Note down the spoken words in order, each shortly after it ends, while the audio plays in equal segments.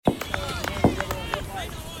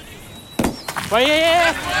Well,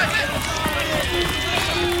 yeah.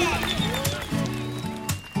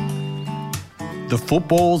 The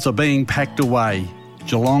footballs are being packed away.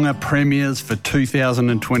 Geelong are premiers for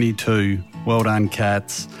 2022. Well done,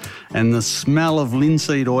 Cats. And the smell of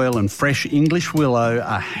linseed oil and fresh English willow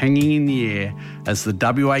are hanging in the air as the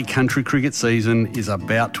WA country cricket season is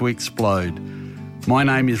about to explode. My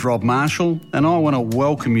name is Rob Marshall and I want to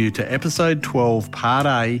welcome you to episode 12, part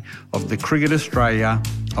A of the Cricket Australia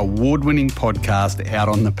award-winning podcast Out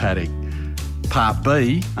on the Paddock. Part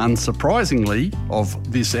B, unsurprisingly, of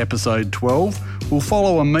this episode 12 will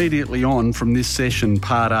follow immediately on from this session,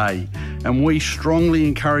 part A, and we strongly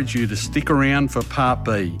encourage you to stick around for part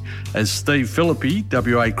B as Steve Philippi,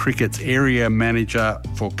 WA Cricket's area manager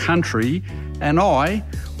for country, and I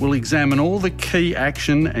will examine all the key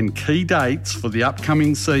action and key dates for the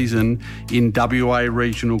upcoming season in WA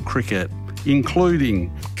regional cricket,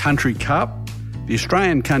 including Country Cup, the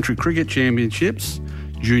Australian Country Cricket Championships,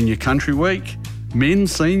 Junior Country Week,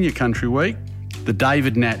 Men's Senior Country Week, the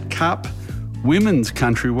David Nat Cup, Women's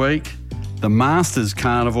Country Week, the Masters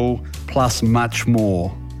Carnival, plus much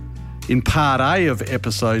more. In part A of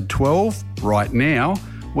episode 12, right now,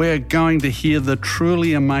 we're going to hear the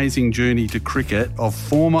truly amazing journey to cricket of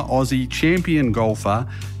former Aussie champion golfer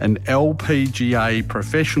and LPGA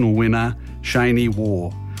professional winner, Shani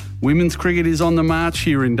Warr. Women's cricket is on the march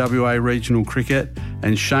here in WA regional cricket,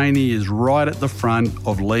 and Shani is right at the front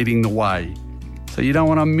of leading the way. So you don't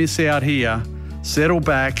want to miss out here. Settle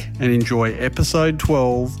back and enjoy episode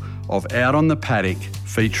 12 of Out on the Paddock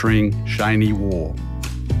featuring Shani Warr.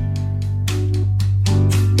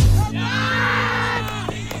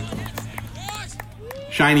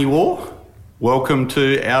 Shani Warr, welcome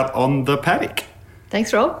to Out on the Paddock.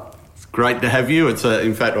 Thanks, Rob. It's great to have you.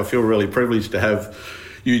 In fact, I feel really privileged to have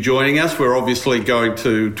you joining us. We're obviously going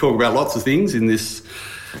to talk about lots of things in this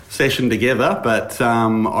session together, but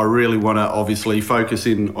I really want to obviously focus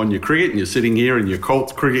in on your cricket, and you're sitting here in your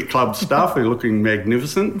Colts Cricket Club stuff. You're looking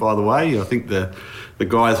magnificent, by the way. I think the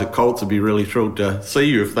guys at Colts would be really thrilled to see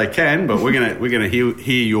you if they can, but we're gonna hear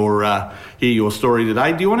your story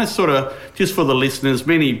today. Do you want to sort of, just for the listeners,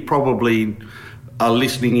 many probably are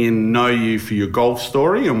listening in, know you for your golf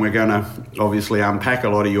story, and we're going to obviously unpack a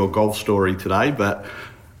lot of your golf story today, but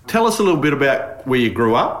tell us a little bit about where you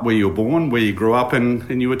grew up, where you were born, where you grew up,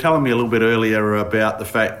 and you were telling me a little bit earlier about the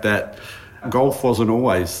fact that golf wasn't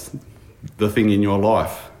always the thing in your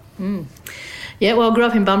life. Yeah, well, I grew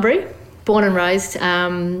up in Bunbury, born and raised.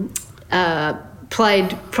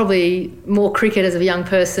 Played probably more cricket as a young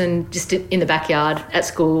person just in the backyard, at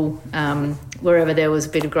school, wherever there was a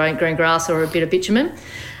bit of green grass or a bit of bitumen.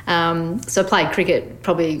 So I played cricket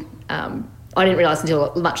probably, I didn't realise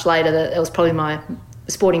until much later that it was probably my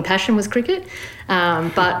sporting passion was cricket.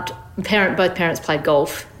 But both parents played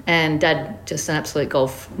golf, and Dad just an absolute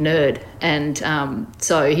golf nerd. And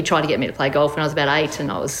so he tried to get me to play golf when I was about 8,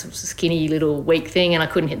 and I was a skinny little weak thing and I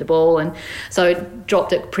couldn't hit the ball, and so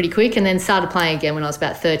dropped it pretty quick, and then started playing again when I was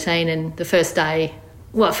about 13. And the first day,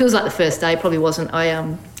 well, it feels like the first day, probably wasn't.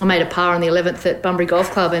 I made a par on the 11th at Bunbury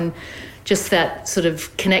Golf Club, and just that sort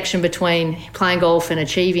of connection between playing golf and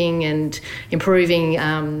achieving and improving,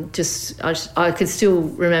 I could still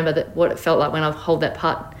remember what it felt like when I hold that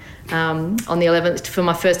putt on the 11th for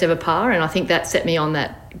my first ever par, and I think that set me on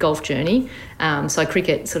that golf journey. So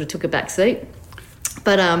cricket sort of took a back seat.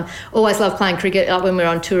 But always loved playing cricket. Like when we were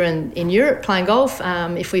on tour in Europe playing golf,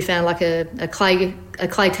 if we found like a clay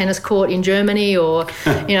tennis court in Germany, or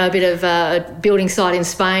a bit of a building site in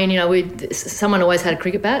Spain, someone always had a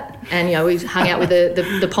cricket bat, and we hung out with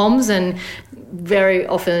the Poms, and very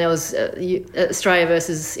often there was Australia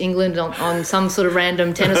versus England on some sort of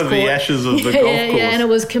random tennis court. The ashes of the golf course. Yeah, and it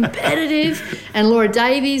was competitive. And Laura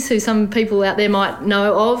Davies, who some people out there might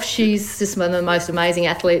know of, she's just one of the most amazing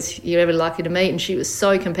athletes you're ever likely to meet, and she was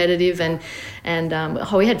so competitive, and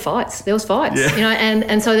we had fights. There was fights,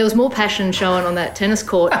 and so there was more passion shown on that tennis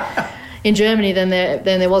court in Germany than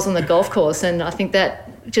there was on the golf course, and I think that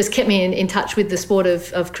just kept me in touch with the sport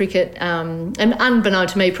of cricket, and unbeknown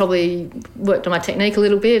to me probably worked on my technique a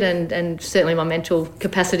little bit, and certainly my mental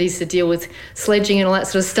capacities to deal with sledging and all that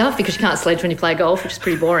sort of stuff, because you can't sledge when you play golf, which is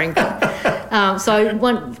pretty boring. But, so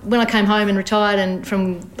when I came home and retired and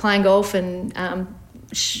from playing golf, and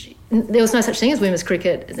there was no such thing as women's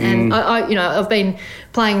cricket, and I've been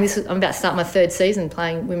playing this. I'm about to start my 3rd season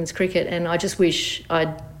playing women's cricket, and I just wish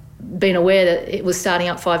I'd been aware that it was starting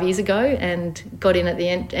up 5 years ago and got in at the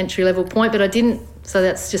entry level point, but I didn't. So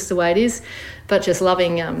that's just the way it is. But just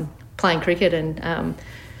loving playing cricket, and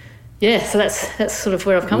so that's sort of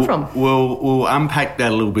where I've come from. We'll unpack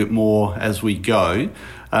that a little bit more as we go.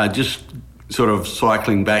 Just sort of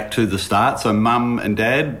cycling back to the start, so mum and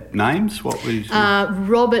dad names, what was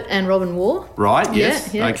Robert and Robin War. Right,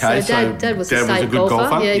 yes. Yeah. Okay, so Dad was a state good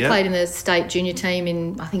golfer. Yeah, he played in the state junior team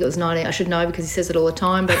in, I think it was I should know because he says it all the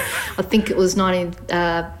time, but I think it was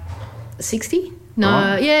 1960. No,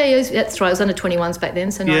 right. Yeah, that's right. It was under 21s back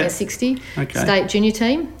then, so 1960 state junior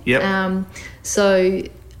team. Yep. So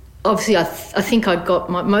obviously, I think I got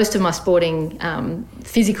most of my sporting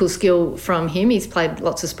physical skill from him. He's played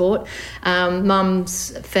lots of sport.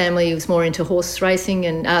 Mum's family was more into horse racing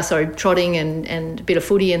and trotting and a bit of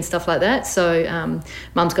footy and stuff like that. So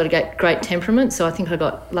Mum's got a great temperament. So I think I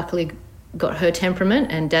luckily got her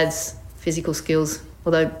temperament and Dad's physical skills.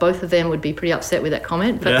 Although both of them would be pretty upset with that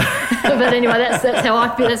comment, but but anyway, that's how I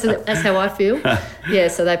feel. That's how I feel. Yeah.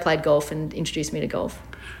 So they played golf and introduced me to golf.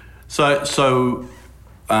 So.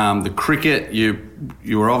 The cricket, you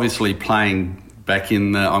were obviously playing back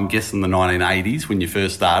in I'm guessing the 1980s when you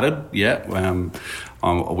first started. Yeah.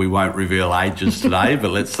 We won't reveal ages today, but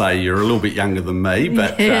let's say you're a little bit younger than me.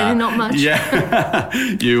 But not much. Yeah.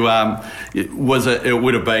 It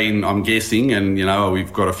would have been, I'm guessing, and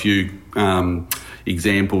we've got a few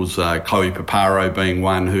examples. Chloe Paparo being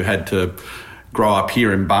one who had to grow up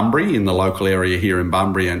here in Bunbury, in the local area here in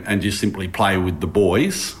Bunbury, and just simply play with the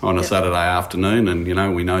boys on a Saturday afternoon.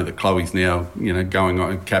 And, we know that Chloe's now, going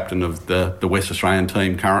on captain of the West Australian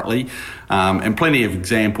team currently. And plenty of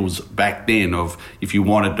examples back then of if you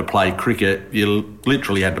wanted to play cricket, you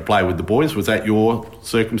literally had to play with the boys. Was that your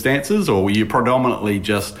circumstances, or were you predominantly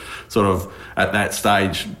just sort of at that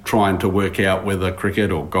stage trying to work out whether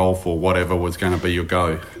cricket or golf or whatever was going to be your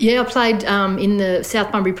go? Yeah, I played in the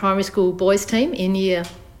South Bunbury Primary School boys team in year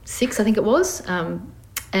 6, I think it was.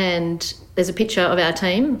 And there's a picture of our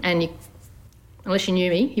team, and unless you knew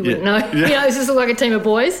me, you wouldn't know. Yeah. It just looked like a team of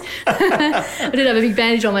boys. I did have a big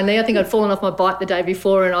bandage on my knee. I think I'd fallen off my bike the day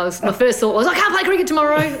before, and my first thought was, I can't play cricket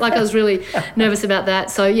tomorrow. Like, I was really nervous about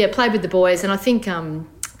that. So, yeah, played with the boys. And I think I'd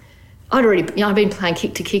already, I've been playing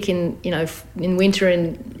kick to kick in winter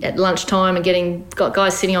and at lunchtime and got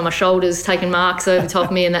guys sitting on my shoulders, taking marks over the top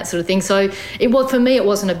of me and that sort of thing. So, for me, it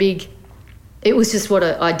wasn't a big... It was just what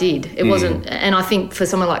I did. It wasn't, and I think for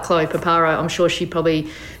someone like Chloe Paparo, I'm sure she probably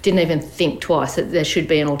didn't even think twice that there should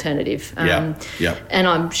be an alternative. And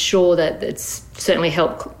I'm sure that it's certainly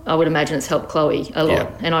helped. I would imagine it's helped Chloe a lot.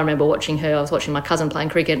 Yeah. And I remember watching her. I was watching my cousin playing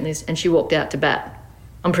cricket, and she walked out to bat.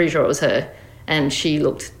 I'm pretty sure it was her, and she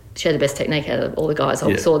had the best technique out of all the guys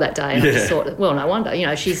I saw that day. And I just thought, well, no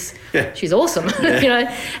wonder. She's awesome.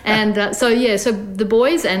 And so the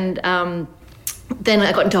boys and. Then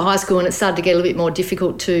I got into high school and it started to get a little bit more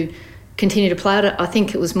difficult to continue to play it. I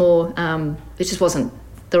think it was more, it just wasn't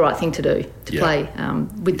the right thing to do, to play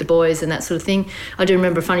with the boys and that sort of thing. I do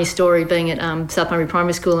remember a funny story being at South Bunbury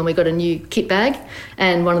Primary School, and we got a new kit bag,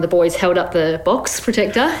 and one of the boys held up the box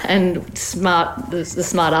protector, and the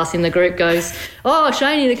smart ass in the group goes, "Oh,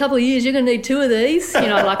 Shane, in a couple of years you're going to need 2 of these." And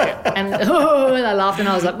they laughed, and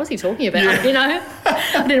I was like, what's he talking about? I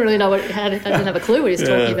didn't really know I didn't have a clue what he was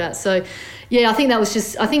talking about. So, yeah, I think that was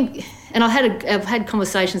just, and I've had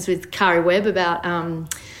conversations with Kari Webb about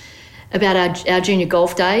our junior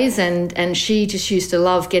golf days, and she just used to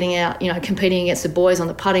love getting out, competing against the boys on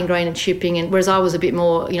the putting green and chipping, and whereas I was a bit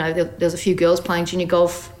more, there was a few girls playing junior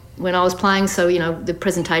golf when I was playing, so, the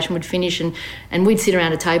presentation would finish and we'd sit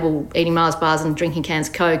around a table eating Mars bars and drinking cans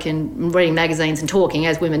of Coke and reading magazines and talking,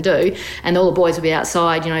 as women do, and all the boys would be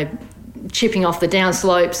outside, chipping off the down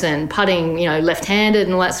slopes and putting, left-handed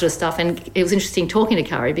and all that sort of stuff. And it was interesting talking to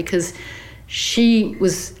Kari because she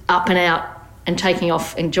was up and out and taking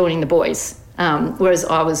off and joining the boys, whereas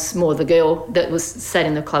I was more the girl that was sat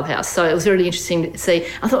in the clubhouse. So it was really interesting to see.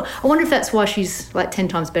 I thought, I wonder if that's why she's like 10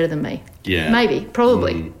 times better than me. Yeah. Maybe,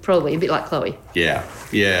 probably, a bit like Chloe. Yeah.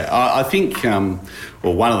 I think,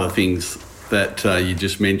 one of the things that you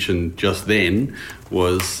just mentioned just then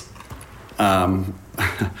was...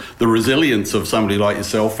 the resilience of somebody like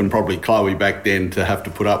yourself and probably Chloe back then to have to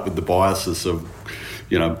put up with the biases of,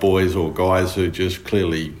 boys or guys who just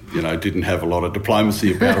clearly, didn't have a lot of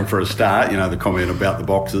diplomacy about them for a start, the comment about the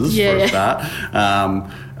boxes for a start.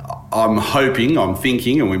 I'm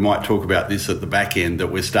thinking, and we might talk about this at the back end, that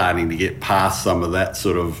we're starting to get past some of that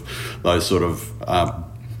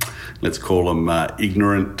let's call them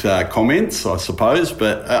ignorant comments, I suppose.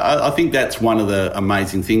 But I think that's one of the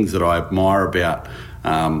amazing things that I admire about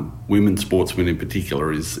women's sportsmen in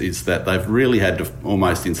particular is that they've really had to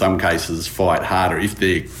almost in some cases fight harder if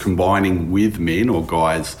they're combining with men or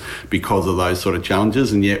guys because of those sort of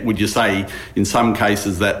challenges. And yet, would you say in some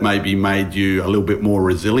cases that maybe made you a little bit more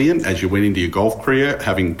resilient as you went into your golf career,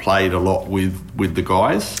 having played a lot with the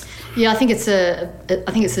guys? Yeah, I think it's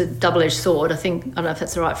a double-edged sword. I don't know if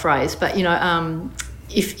that's the right phrase, but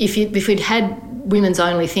if we'd had women's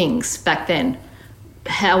only things back then,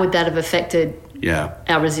 how would that have affected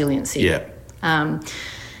our resiliency? Yeah.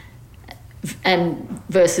 And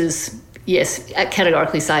versus, yes, I'd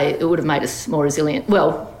categorically say it would have made us more resilient.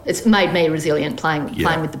 Well, it's made me resilient playing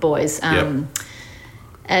with the boys.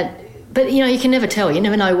 But, you can never tell. You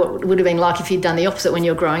never know what it would have been like if you'd done the opposite when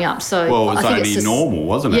you were growing up. So it was only normal,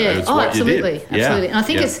 wasn't it? Yeah, It's what absolutely. You did. Absolutely. And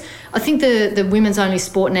I think the women's only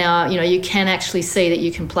sport now, you can actually see that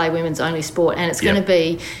you can play women's only sport, and it's going to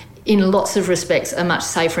be, in lots of respects, a much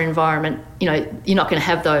safer environment. You're not going to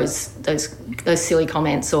have those silly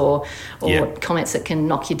comments or comments that can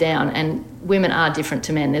knock you down. And women are different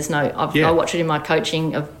to men. I watch it in my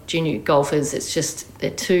coaching of junior golfers. It's just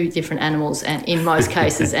they're two different animals, and in most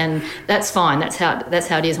cases, and that's fine. That's how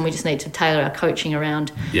it is, and we just need to tailor our coaching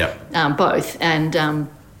around both. And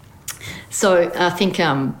so I think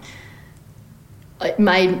it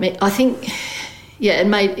made me. I think it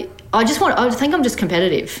made. I think I'm just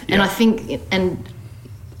competitive, and I think, and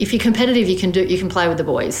if you're competitive, you can play with the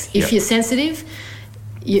boys. If you're sensitive,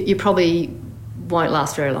 you probably won't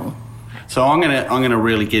last very long. So I'm gonna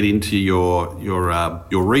really get into your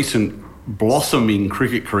recent blossoming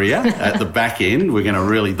cricket career at the back end. We're going to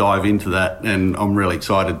really dive into that, and I'm really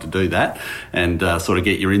excited to do that and sort of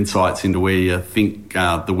get your insights into where you think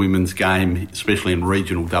the women's game, especially in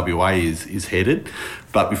regional WA, is headed.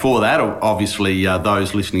 But before that, obviously,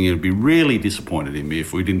 those listening would be really disappointed in me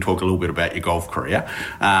if we didn't talk a little bit about your golf career.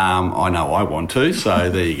 I know I want to, so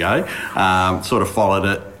there you go. Sort of followed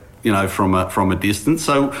it, from a distance.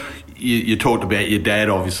 So you talked about your dad,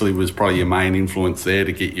 obviously, was probably your main influence there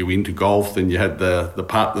to get you into golf. Then you had the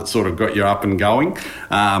part that sort of got you up and going.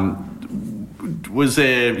 Was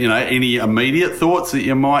there, any immediate thoughts that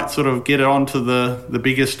you might sort of get it onto the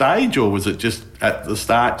bigger stage, or was it just at the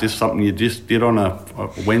start just something you just did on a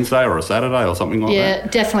Wednesday or a Saturday or something like that? Yeah,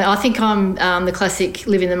 definitely. I think I'm the classic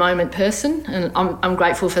live in the moment person, and I'm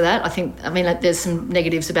grateful for that. I mean, there's some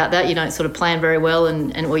negatives about that. You don't sort of plan very well,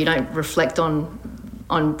 or you don't reflect on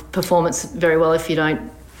performance very well if you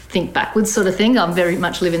don't think backwards, sort of thing. I'm very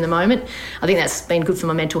much live in the moment. I think that's been good for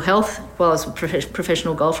my mental health. While I was a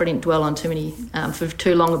professional golfer, I didn't dwell on for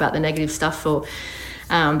too long about the negative stuff, but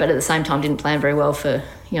at the same time didn't plan very well for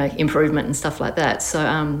improvement and stuff like that.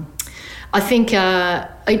 So I think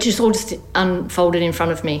it just all just unfolded in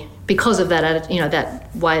front of me because of that,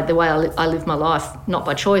 the way I live my life, not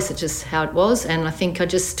by choice. It's just how it was, and I think I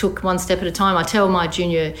just took one step at a time. I tell my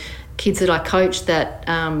junior kids that I coach that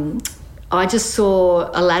I just saw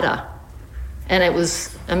a ladder, and it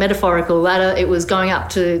was a metaphorical ladder. It was going up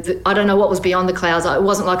to I don't know what was beyond the clouds. It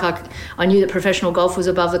wasn't like I knew that professional golf was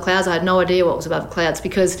above the clouds. I had no idea what was above the clouds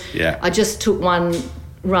because I just took one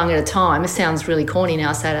rung at a time. It sounds really corny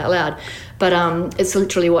now, I say it out loud, but it's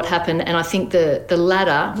literally what happened. And I think the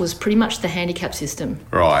ladder was pretty much the handicap system.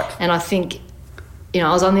 Right. And I think,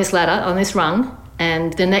 I was on this ladder, on this rung,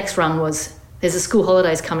 and the next rung was, there's a school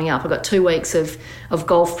holidays coming up. I've got 2 weeks of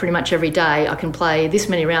golf pretty much every day. I can play this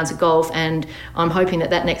many rounds of golf, and I'm hoping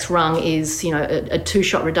that next rung is, a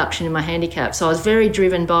 2-shot reduction in my handicap. So I was very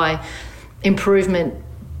driven by improvement,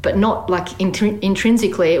 but not like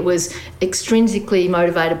intrinsically. It was extrinsically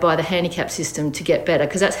motivated by the handicap system to get better,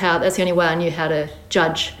 because that's the only way I knew how to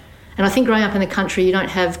judge. And I think growing up in the country, you don't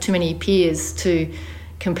have too many peers to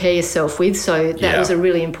compare yourself with. So that was a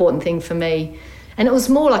really important thing for me. And it was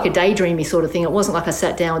more like a daydreamy sort of thing. It wasn't like I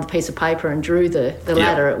sat down with a piece of paper and drew the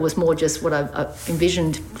ladder. It was more just what I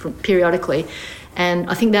envisioned periodically. And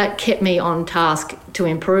I think that kept me on task to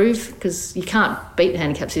improve, because you can't beat the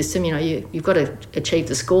handicap system. You've got to achieve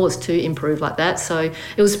the scores to improve like that. So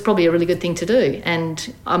it was probably a really good thing to do.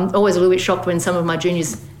 And I'm always a little bit shocked when some of my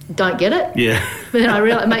juniors don't get it. Yeah. But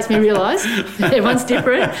then it makes me realise everyone's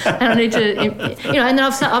different, and I need to, And then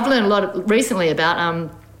I've learned a lot recently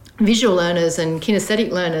about visual learners and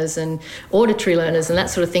kinesthetic learners and auditory learners and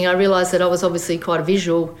that sort of thing. I realised that I was obviously quite a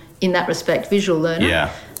visual learner.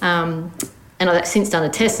 Yeah. And I've since done a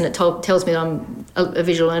test, and it tells me that I'm a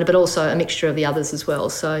visual learner, but also a mixture of the others as well.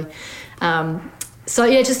 So,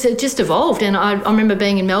 it just evolved. And I remember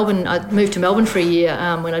being in Melbourne. I moved to Melbourne for a year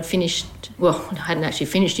when I'd finished. Well, I hadn't actually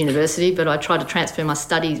finished university, but I tried to transfer my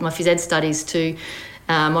phys ed studies to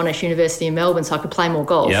Monash University in Melbourne so I could play more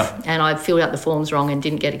golf. Yep. And I filled out the forms wrong and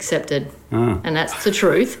didn't get accepted. And that's the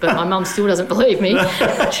truth, but my mum still doesn't believe me.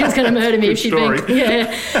 She was going to murder me if she'd been...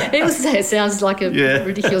 Yeah. It sounds like a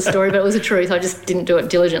ridiculous story, but it was the truth. I just didn't do it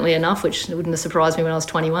diligently enough, which wouldn't have surprised me when I was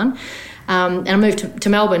 21. And I moved to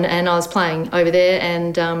Melbourne, and I was playing over there,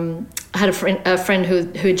 and I had a friend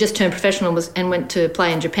who had just turned professional and went to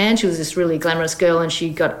play in Japan. She was this really glamorous girl, and she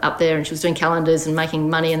got up there and she was doing calendars and making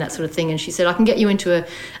money and that sort of thing. And she said, I can get you into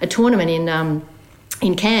a tournament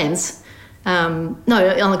in Cairns. No,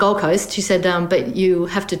 on the Gold Coast. She said, but you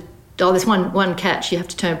have to, there's one catch, you have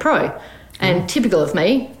to turn pro. And typical of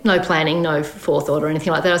me, no planning, no forethought or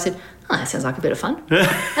anything like that, I said, that sounds like a bit of fun.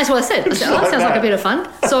 That's what I said. I said, that sounds like a bit of fun.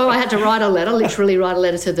 So I had to literally write a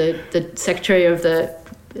letter to the secretary of the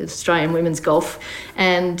Australian Women's Golf.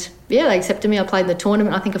 And, yeah, they accepted me. I played in the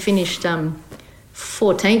tournament. I think I finished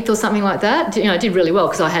 14th or something like that. I did really well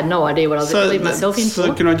because I had no idea what I was going to leave myself in for.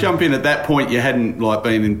 So can I jump in? At that point, you hadn't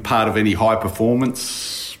been in part of any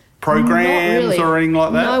high-performance programs or anything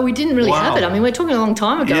like that? No, we didn't really have it. I mean, we're talking a long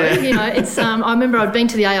time ago. Yeah. It's. I remember I'd been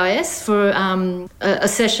to the AIS for a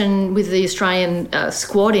session with the Australian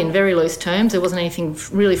squad in very loose terms. There wasn't anything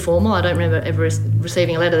really formal. I don't remember ever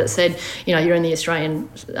receiving a letter that said, you're in the Australian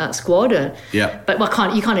squad.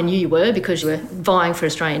 But you kind of knew you were because you were vying for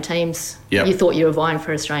Australian teams. Yep. You thought you were vying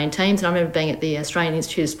for Australian teams. And I remember being at the Australian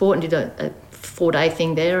Institute of Sport and did a 4-day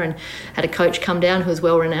thing there, and had a coach come down who was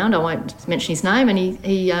well renowned. I won't mention his name, and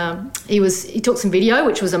he took some video,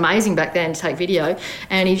 which was amazing back then to take video,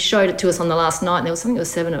 and he showed it to us on the last night. And there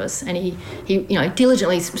was 7 of us, and he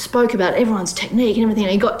diligently spoke about everyone's technique and everything.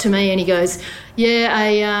 And he got to me and he goes,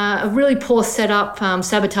 a really poor setup,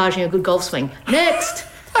 sabotaging a good golf swing. Next.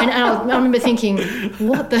 And I remember thinking,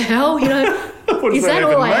 what the hell, is that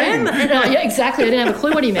all I am? Yeah, exactly. I didn't have a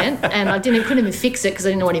clue what he meant, and I couldn't even fix it because I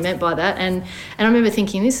didn't know what he meant by that. And I remember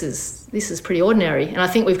thinking, this is pretty ordinary. And I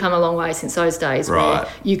think we've come a long way since those days where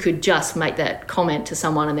you could just make that comment to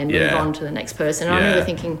someone and then move on to the next person. And I remember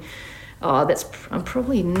thinking, I'm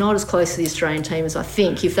probably not as close to the Australian team as I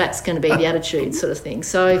think, if that's going to be the attitude sort of thing.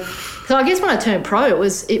 So I guess when I turned pro,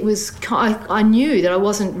 I knew that I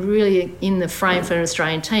wasn't really in the frame for an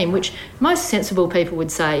Australian team, which most sensible people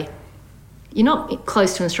would say, you're not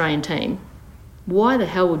close to an Australian team. Why the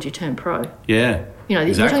hell would you turn pro? Yeah.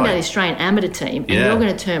 You're talking about the Australian amateur team, and you're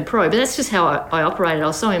going to turn pro. But that's just how I operated. I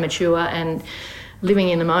was so immature and living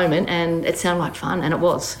in the moment, and it sounded like fun, and it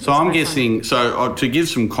was. So I'm guessing. So to give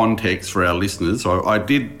some context for our listeners, I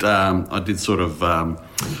did sort of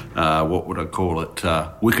what would I call it?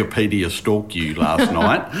 Wikipedia stalk you last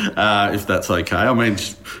night, if that's okay. I mean,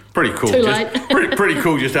 it's pretty cool. Too late. Pretty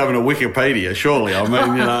cool just having a Wikipedia. Surely, I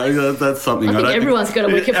mean, that's something. I think everyone's got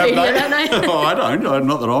a Wikipedia, don't they? Oh, I don't.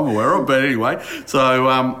 Not that I'm aware of. But anyway,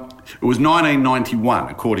 so. It was 1991,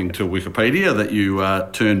 according to Wikipedia, that you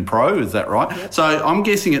turned pro. Is that right? Yep. So I'm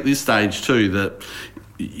guessing at this stage too that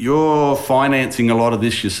you're financing a lot of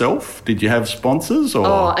this yourself. Did you have sponsors? Or?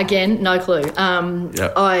 Oh, again, no clue.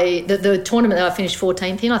 The tournament that I finished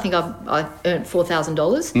 14th in, I think I earned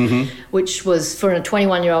 $4,000, which was for a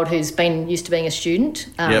 21-year-old who's been used to being a student.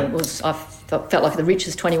 I felt like the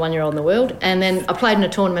richest 21-year-old in the world. And then I played in a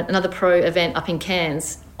tournament, another pro event up in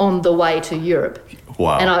Cairns, on the way to Europe.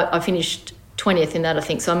 Wow. And I finished 20th in that, I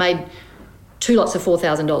think. So I made 2 lots of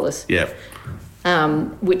 $4,000. Yeah.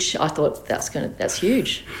 Which I thought that's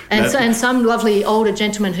huge. And some lovely older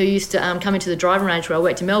gentleman who used to come into the driving range where I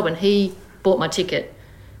worked in Melbourne, he bought my ticket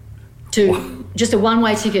to just a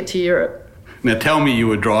one-way ticket to Europe. Now, tell me you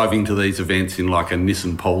were driving to these events in like a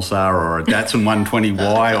Nissan Pulsar or a Datsun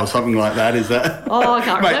 120Y or something like that. Is that? Oh, I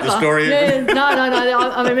can't remember. The story. Yeah, no.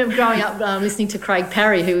 I remember growing up listening to Craig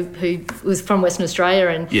Parry, who was from Western Australia,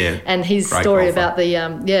 and his story about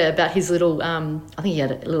about his little. I think he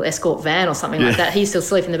had a little escort van or something like that. He used to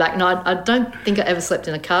sleep in the back. No, I don't think I ever slept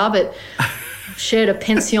in a car, but shared a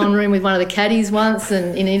pension room with one of the caddies once,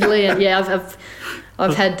 and in Italy, and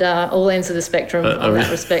I've had all ends of the spectrum in that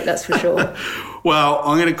respect, that's for sure. Well,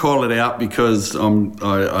 I'm going to call it out because I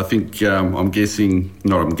know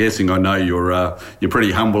you're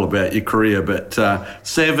pretty humble about your career, but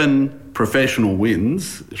 7 professional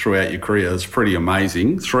wins throughout your career is pretty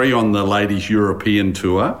amazing. 3 on the Ladies European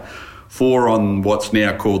Tour, 4 on what's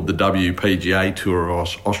now called the WPGA Tour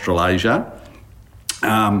of Australasia.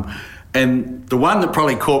 And the one that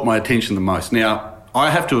probably caught my attention the most, now, I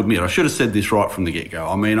have to admit, I should have said this right from the get-go.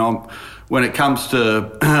 I mean, when it comes to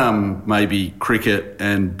maybe cricket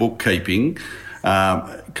and bookkeeping,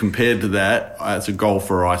 compared to that, as a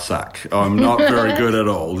golfer, I suck. I'm not very good at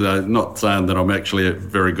all. Not saying that I'm actually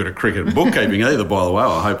very good at cricket and bookkeeping either, by the way.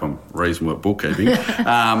 I hope I'm reasonable at bookkeeping.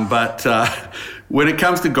 But when it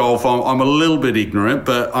comes to golf, I'm a little bit ignorant,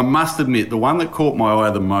 but I must admit the one that caught my eye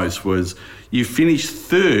the most was you finished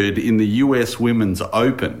 3rd in the US Women's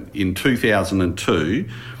Open in 2002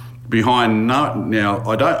 behind I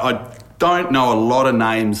don't know a lot of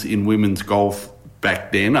names in women's golf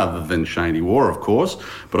back then, other than Shaney War, of course.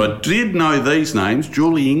 But I did know these names,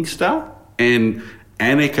 Julie Inkster and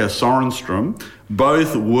Annika Sorenstam,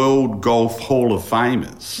 both World Golf Hall of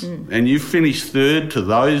Famers. And you finished third to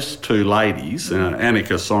those two ladies.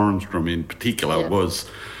 Annika Sorenstam in particular was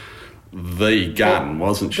the gun,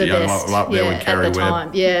 wasn't she? The best. Up there with Carrie at the Webb.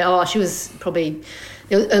 time. Yeah, she was probably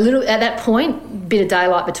a little, at that point, bit of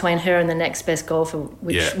daylight between her and the next best golfer,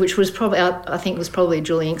 which was probably, I think was probably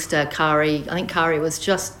Julie Inkster, Kari. I think Kari was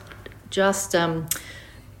just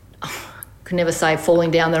could never say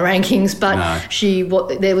falling down the rankings, but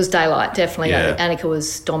there was daylight, definitely. Yeah. Annika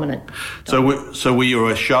was dominant. So were you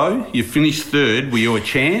a show? You finished third. Were you a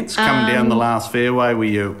chance coming down the last fairway?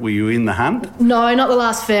 Were you in the hunt? No, not the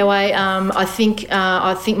last fairway. I think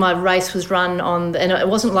my race was run on, and it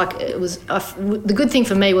wasn't like it was. The good thing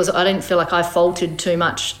for me was I didn't feel like I faltered too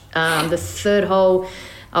much. The third hole,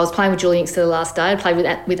 I was playing with Julie Inkster the last day. I played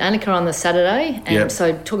with Annika on the Saturday, and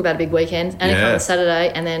so talk about a big weekend. Annika on the Saturday,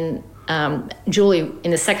 and then Julie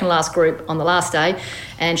in the second last group on the last day,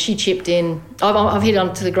 and she chipped in. I've hit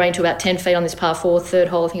onto the green to about 10 feet on this par 4, third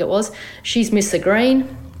hole I think it was. She's missed the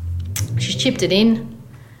green. She's chipped it in,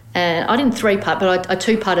 and I didn't 3-putt, but I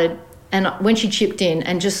 2-putted. And when she chipped in,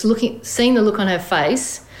 and just seeing the look on her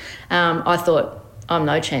face, I thought, I'm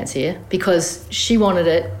no chance here, because she wanted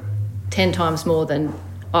it 10 times more than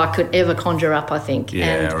I could ever conjure up, I think.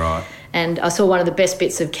 Right. And I saw one of the best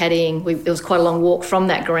bits of caddying. It was quite a long walk from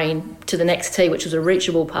that green to the next tee, which was a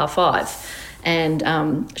reachable par 5.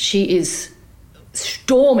 And she is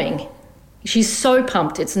storming. She's so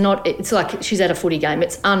pumped. It's like she's at a footy game.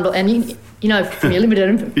 It's unbelievable. And you know, from your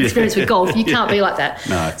limited experience with golf, you can't be like that.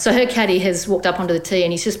 No. So her caddy has walked up onto the tee,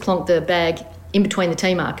 and he's just plonked the bag in between the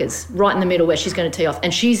tee markers, right in the middle where she's going to tee off.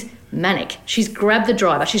 And she's manic. She's grabbed the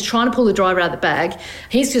driver. She's trying to pull the driver out of the bag.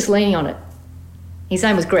 He's just leaning on it. His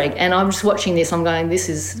name was Greg, and I'm just watching this. I'm going, this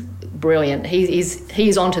is brilliant. He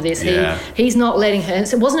is onto this. Yeah. He's not letting her.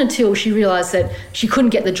 So it wasn't until she realised that she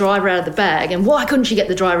couldn't get the driver out of the bag, and why couldn't she get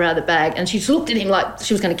the driver out of the bag? And she just looked at him like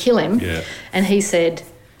she was going to kill him. Yeah. And he said,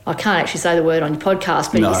 I can't actually say the word on your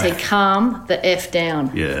podcast, but he said, calm the F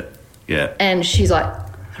down. Yeah, yeah. And she's like,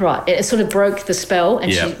 right. It sort of broke the spell,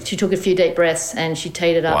 and she took a few deep breaths, and she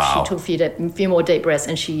teed it up. Wow. She took a few more deep breaths,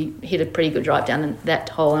 and she hit a pretty good drive down that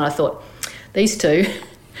hole. And I thought, these two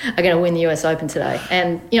are going to win the US Open today.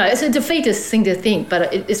 And, you know, it's a defeatist thing to think,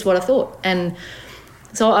 but it's what I thought. And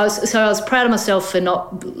so I was proud of myself for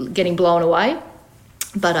not getting blown away.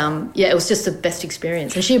 But, it was just the best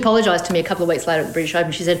experience. And she apologised to me a couple of weeks later at the British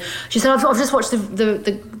Open. She said, I've just watched the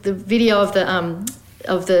video of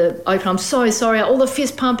the Open. I'm so sorry. All the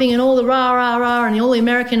fist pumping and all the rah, rah, rah, and all the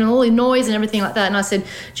American and all the noise and everything like that. And I said,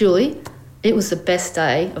 Julie, it was the best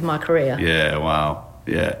day of my career. Yeah, wow.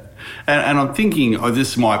 Yeah. And I'm thinking,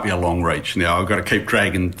 this might be a long reach now. I've got to keep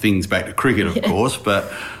dragging things back to cricket, of course,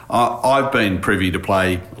 but I've been privy to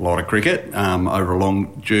play a lot of cricket over a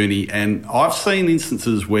long journey, and I've seen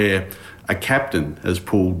instances where a captain has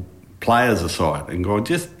pulled players aside and gone,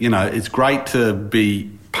 it's great to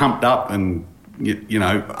be pumped up and,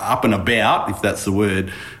 up and about, if that's the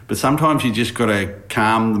word, but sometimes you just got to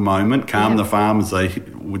calm the moment, the farm, as they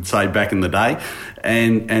would say back in the day,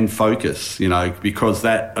 and focus, because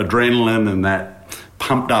that adrenaline and that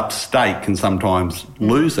pumped up state can sometimes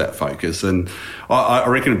lose that focus. And I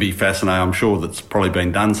reckon it'd be fascinating. I'm sure that's probably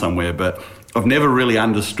been done somewhere, but I've never really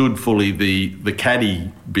understood fully the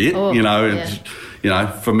caddy bit,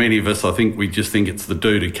 for many of us, I think we just think it's the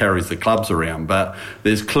dude who carries the clubs around, but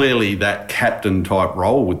there's clearly that captain type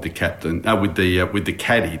role with the captain, with the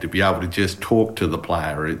caddy, to be able to just talk to the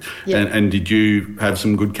player. And did you have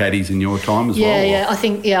some good caddies in your time as well? Yeah, I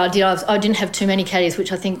think I did. I didn't have too many caddies,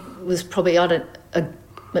 which I think was probably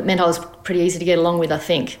it meant I was pretty easy to get along with, I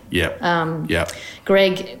think. Yeah.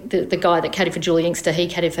 Greg, the guy that caddied for Julie Inkster, he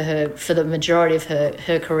caddied for her for the majority of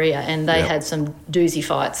her career, and they had some doozy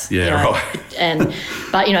fights. Yeah, right.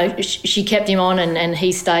 But she kept him on, and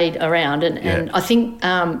he stayed around. And I think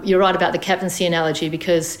you're right about the captaincy analogy,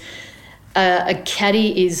 because a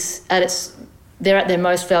caddy they're at their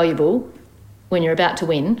most valuable when you're about to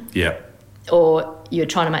win. Yeah. Or you're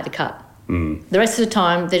trying to make the cut. The rest of the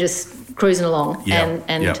time, they're just cruising along,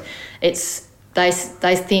 it's they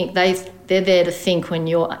think they're there to think when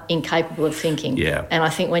you're incapable of thinking. And I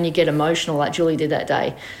think when you get emotional, like Julie did that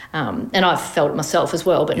day, and I've felt it myself as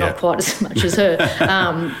well, but not quite as much as her.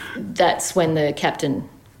 That's when the captain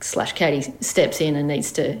 / caddy steps in and they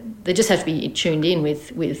just have to be tuned in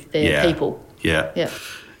with their people.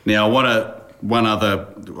 Now,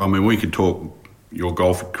 we could talk your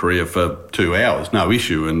golf career for 2 hours, no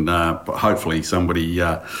issue, and hopefully somebody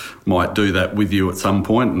might do that with you at some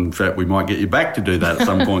point. In fact, we might get you back to do that at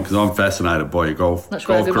some point, because I'm fascinated by your golf Not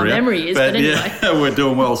sure how good my memory is, but anyway. Yeah, we're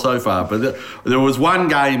doing well so far. But there was one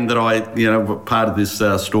game that I, part of this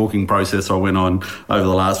stalking process I went on over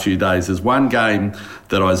the last few days. There's one game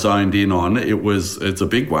that I zoned in on. It's a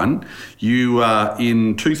big one. You,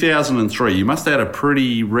 in 2003, you must have had a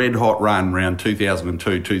pretty red-hot run around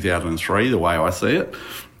 2002, 2003, the way I see it.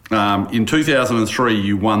 In 2003,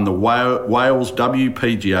 you won the Wales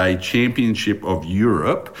WPGA Championship of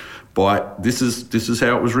Europe by, this is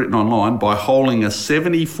how it was written online, by holding a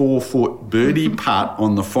 74-foot birdie putt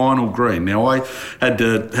on the final green. Now, I had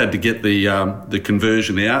to get the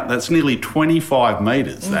conversion out. That's nearly 25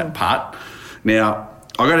 metres, that putt. Now,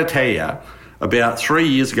 I got to tell you, about 3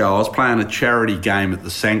 years ago, I was playing a charity game at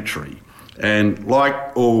the Sanctuary, and like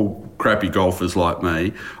all crappy golfers like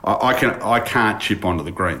me, I can't chip onto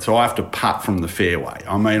the green, so I have to putt from the fairway.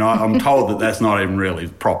 I mean, I'm told that's not even really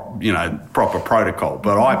proper protocol,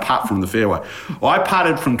 but I putt from the fairway. I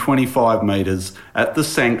putted from 25 metres at the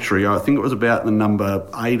Sanctuary. I think it was about the number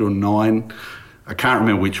 8 or 9. I can't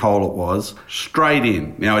remember which hole it was, straight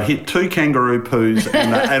in. Now, it hit 2 kangaroo poos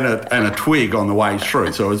and a twig on the way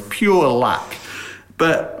through, so it was pure luck.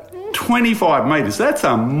 But 25 metres, that's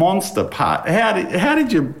a monster putt. How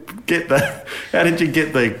did you get the... How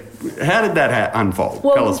did that unfold?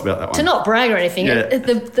 Well, tell us about that one. To not brag or anything,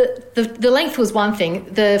 the length was one thing.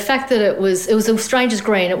 The fact that it was the strangest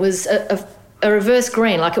green. It was a reverse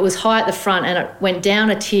green, like it was high at the front and it went down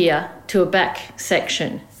a tier to a back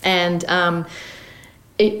section. And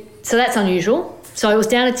so that's unusual. So it was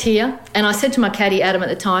down a tier, and I said to my caddy, Adam, at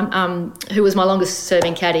the time, who was my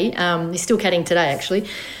longest-serving caddy, he's still caddying today, actually,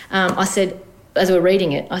 I said, as we were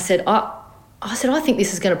reading it, I said, I think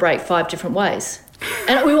this is going to break 5 different ways.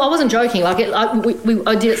 And I wasn't joking. I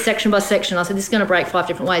did it section by section. I said, this is going to break 5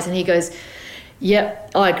 different ways. And he goes,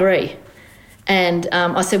 yep, I agree. And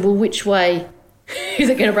I said, well, which way is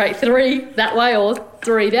it going to break? 3 that way or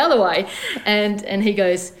 3 the other way? And he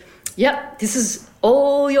goes, yep, this is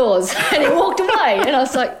all yours. And he walked away. And I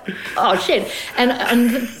was like, oh, shit. And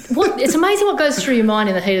it's amazing what goes through your mind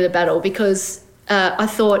in the heat of the battle, because I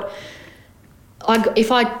thought,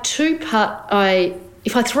 if I 3-putt,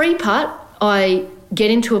 I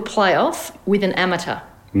get into a playoff with an amateur.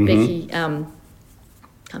 Mm-hmm. Becky, I can't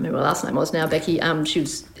remember what her last name was now, Becky. She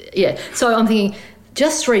was, yeah. So I'm thinking,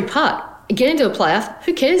 just 3-putt. Get into a playoff,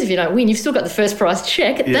 who cares if you don't win? You've still got the first prize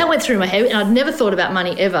check. Yeah. That went through my head, and I'd never thought about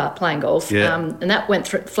money ever playing golf. Yeah. And that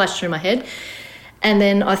flashed through my head. And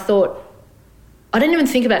then I thought, I didn't even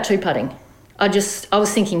think about 2-putting. I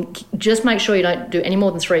was thinking, just make sure you don't do any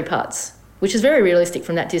more than 3 putts, which is very realistic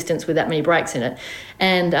from that distance with that many breaks in it.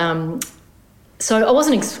 And so I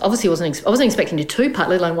wasn't expecting to 2-putt,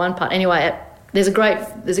 let alone 1-putt. Anyway, there's a great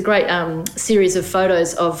series of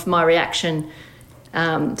photos of my reaction.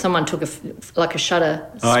 Someone took a shutter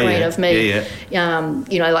screen of me,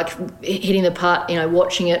 like hitting the putt,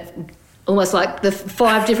 watching it, almost like the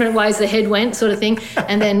 5 different ways the head went, sort of thing.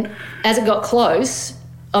 And then as it got close,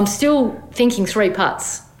 I'm still thinking 3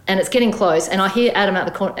 putts, and it's getting close. And I hear Adam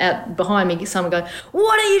out behind me, someone go,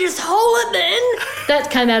 "Why don't you just hole it then?" That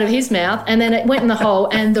came out of his mouth, and then it went in the hole.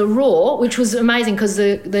 And the roar, which was amazing because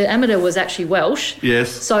the amateur was actually Welsh. Yes.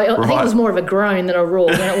 So I think it was more of a groan than a roar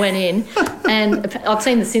when it went in. And I've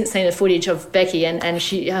seen the footage of Becky, and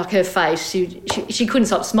she, like, her face, she couldn't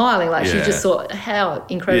stop smiling. Like, she just thought, how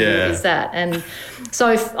incredible is that? And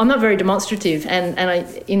so I'm not very demonstrative, and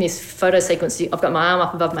in this photo sequence, I've got my arm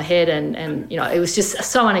up above my head, and it was just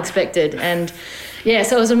so unexpected. And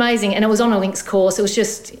so it was amazing. And it was on a links course. It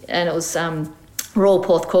was Royal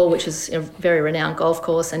Porth Court, which is a very renowned golf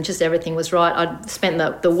course, and just everything was right. I'd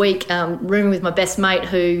spent the week rooming with my best mate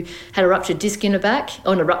who had a ruptured disc in her back,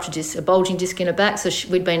 a bulging disc in her back. So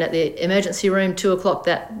we'd been at the emergency room 2:00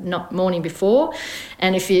 that morning before.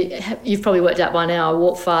 And if you've probably worked out by now, I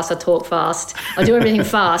walk fast, I talk fast, I do everything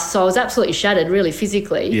fast. So I was absolutely shattered, really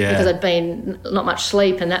physically, because I'd been not much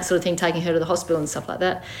sleep and that sort of thing, taking her to the hospital and stuff like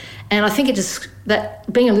that. And I think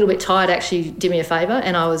that being a little bit tired actually did me a favour,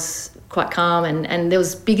 and I was quite calm, and there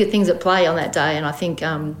was bigger things at play on that day. And I think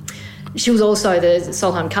she was also the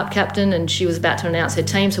Solheim Cup captain, and she was about to announce her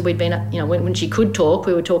team. So we'd been, when she could talk,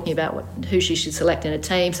 we were talking about who she should select in a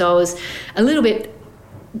team. So I was a little bit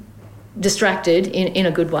distracted in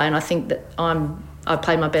a good way, and I think that I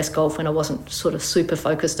played my best golf when I wasn't sort of super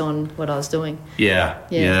focused on what I was doing.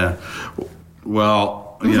 Yeah.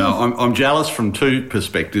 Well, I'm jealous from 2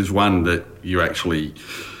 perspectives. One, that you actually,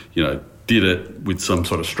 did it with some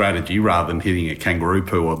sort of strategy rather than hitting a kangaroo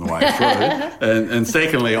poo on the way through. and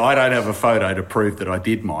secondly, I don't have a photo to prove that I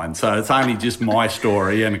did mine. So it's only just my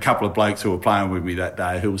story and a couple of blokes who were playing with me that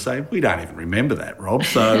day who will say, we don't even remember that, Rob.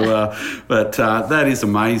 So, but that is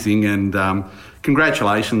amazing. And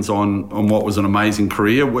congratulations on what was an amazing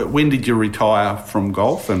career. When did you retire from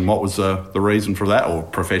golf and what was the reason for that, or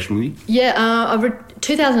professionally? Yeah,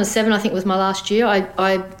 2007 I think was my last year.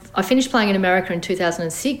 I finished playing in America in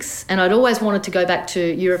 2006 and I'd always wanted to go back to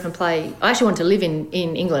Europe and play. I actually wanted to live in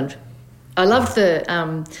England. I loved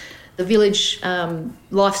the village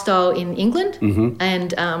lifestyle in England,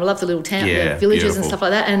 and I love the little town, the villages beautiful. And stuff like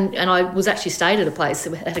that. And I was actually stayed at a place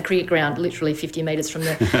that had a cricket ground literally 50 metres from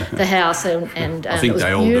the house, and I think it was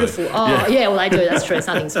they beautiful. All do. Oh, yeah, well they do. That's true. It's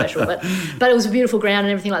nothing special, but it was a beautiful ground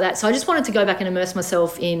and everything like that. So I just wanted to go back and immerse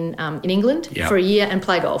myself in England for a year and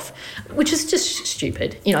play golf, which is just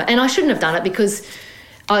stupid, And I shouldn't have done it because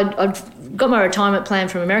I'd got my retirement plan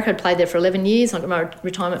from America. I'd played there for 11 years. I got my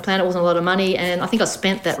retirement plan. It wasn't a lot of money. And I think I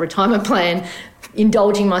spent that retirement plan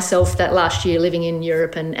indulging myself that last year living in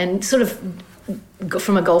Europe and sort of,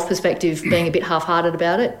 from a golf perspective, being a bit half-hearted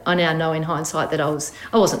about it. I now know in hindsight that I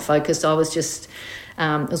wasn't focused. I was just,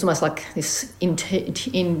 it was almost like this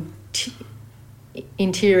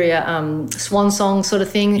interior swan song sort of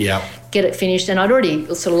thing. Yeah. Get it finished, and I'd already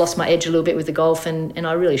sort of lost my edge a little bit with the golf, and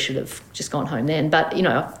I really should have just gone home then. But I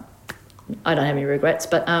don't have any regrets.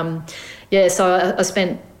 But so I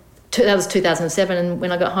spent that was 2007, and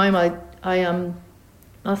when I got home, I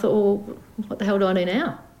thought, well, what the hell do I do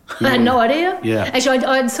now? I had no idea. Yeah. Actually,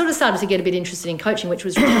 I'd sort of started to get a bit interested in coaching, which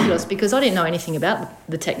was ridiculous because I didn't know anything about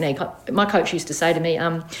the technique. My coach used to say to me,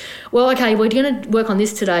 well, okay, we're going to work on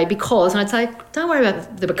this today because, and I'd say, don't worry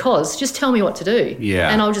about the because, just tell me what to do. Yeah.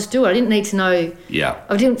 And I'll just do it. I didn't need to know. Yeah.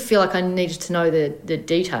 I didn't feel like I needed to know the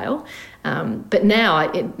detail. But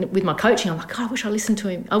now, with my coaching, I'm like, God, I wish I listened to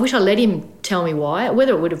him. I wish I let him tell me why.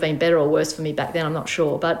 Whether it would have been better or worse for me back then, I'm not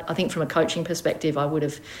sure. But I think from a coaching perspective, it would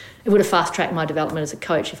have fast-tracked my development as a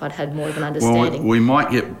coach if I'd had more of an understanding. Well, we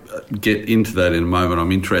might get into that in a moment.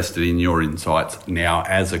 I'm interested in your insights now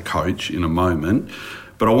as a coach in a moment.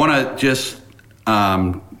 But I want to just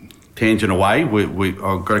tangent away.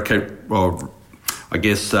 I've got to keep... I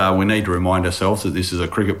guess we need to remind ourselves that this is a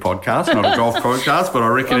cricket podcast, not a golf podcast, but I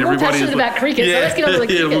reckon I'm everybody's... passionate about cricket, so let's get on to the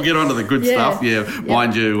cricket. Yeah, we'll get on to the good stuff. Yeah.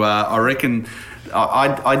 Mind you, I reckon...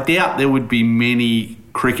 I doubt there would be many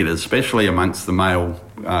cricketers, especially amongst the male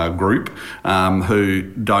group, who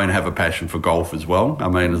don't have a passion for golf as well. I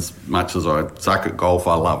mean, as much as I suck at golf,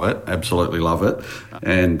 I love it, absolutely love it.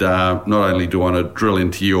 And not only do I want to drill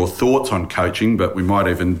into your thoughts on coaching, but we might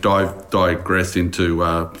even digress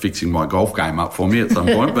into fixing my golf game up for me at some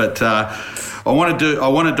point. But I want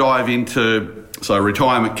to dive into, so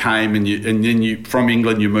retirement came and then you from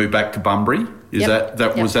England you moved back to Bunbury. Is yep.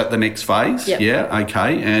 Was that the next phase? Yep. Yeah,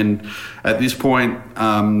 okay. And at this point,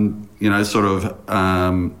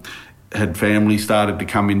 had family started to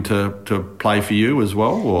come into play for you as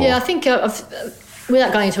well? Or? Yeah, I think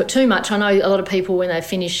without going into it too much, I know a lot of people when they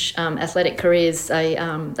finish athletic careers, they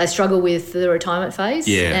struggle with the retirement phase.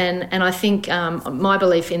 Yeah. And I think my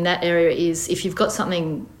belief in that area is if you've got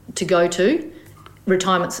something to go to,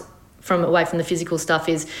 retirement's away from the physical stuff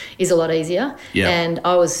is a lot easier. Yeah. And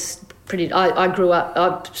I grew up,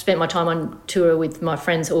 I spent my time on tour with my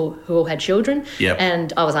friends who all had children. Yep.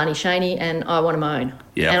 And I was Auntie Shaney and I wanted my own.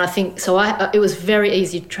 Yep. And I think, so it was very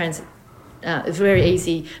easy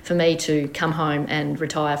for me to come home and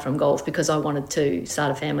retire from golf because I wanted to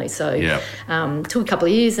start a family. So took a couple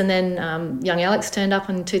of years and then young Alex turned up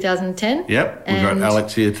in 2010. Yep, we've got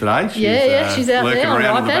Alex here today. She's out lurking there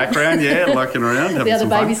around in the background. Yeah, lurking around, having the other some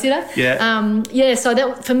babysitter. Fun. Yeah. So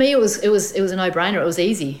that for me it was a no-brainer. It was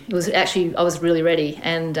easy. It was actually I was really ready,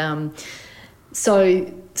 and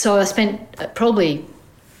so I spent probably.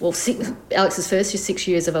 Well, Alex's first 6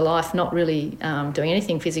 years of her life not really doing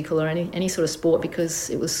anything physical or any sort of sport because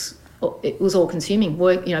it was all consuming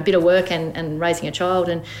work, a bit of work and raising a child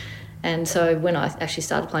and so when I actually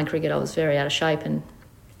started playing cricket, I was very out of shape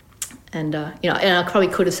and I probably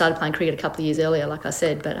could have started playing cricket a couple of years earlier, like I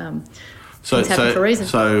said, but things happen for a reason.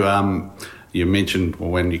 So you mentioned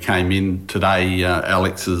when you came in today,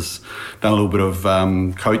 Alex has done a little bit of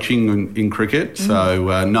coaching in cricket. Mm-hmm.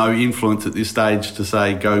 So no influence at this stage to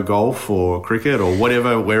say go golf or cricket or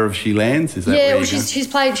wherever she lands. Is that where you go?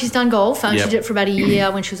 She's done golf. Yep. She did it for about a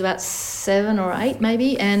year when she was about 7 or 8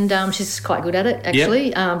 maybe, and she's quite good at it actually.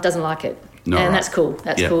 Yep. Doesn't like it. No, and right. That's cool.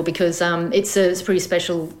 That's cool because it's a pretty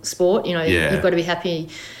special sport. You've got to be happy.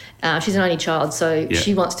 She's an only child, so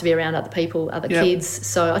she wants to be around other people, other kids.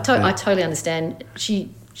 So I totally understand.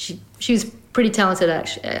 She was pretty talented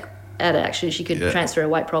at it, actually. She could transfer her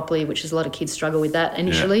weight properly, which is a lot of kids struggle with that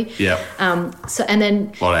initially. Yeah. So and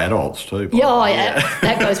then a lot of adults too.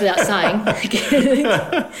 That goes without saying.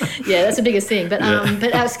 Yeah, that's the biggest thing. But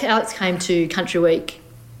Alex came to Country Week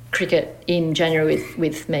cricket in January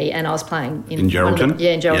with me, and I was playing in Geraldton.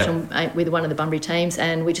 In Geraldton with one of the Bunbury teams,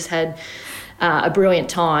 and we just had a brilliant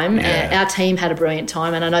time. Our team had a brilliant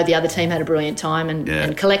time, and I know the other team had a brilliant time,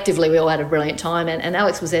 and collectively we all had a brilliant time. And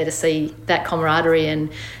Alex was there to see that camaraderie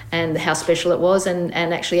and how special it was. And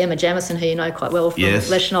actually Emma Jamison, who you know quite well from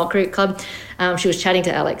Leicester Cricket Club, she was chatting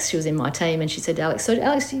to Alex. She was in my team, and she said to Alex, "So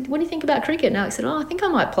Alex, what do you think about cricket?" And Alex said, "Oh, I think I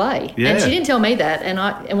might play." Yeah. And she didn't tell me that.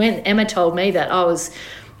 And when Emma told me that, I was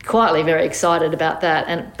quietly very excited about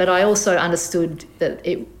that, but I also understood that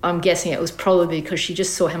I'm guessing it was probably because she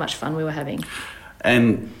just saw how much fun we were having.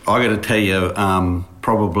 And I got to tell you,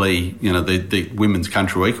 probably the Women's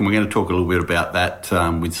Country Week, and we're going to talk a little bit about that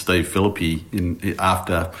with Steve Philippi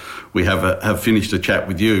after we have finished a chat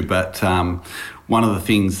with you. But one of the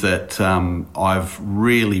things that I've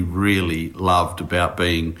really, really loved about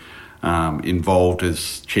being involved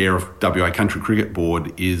as chair of WA Country Cricket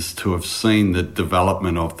Board is to have seen the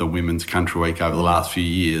development of the Women's Country Week over the last few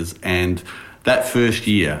years. And that first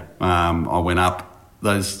year, I went up,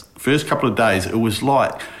 those first couple of days, it was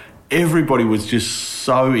like everybody was just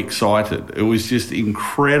so excited. It was just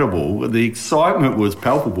incredible. The excitement was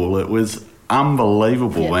palpable. It was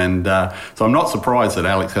unbelievable. Yeah. And so I'm not surprised that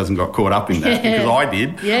Alex hasn't got caught up in that because I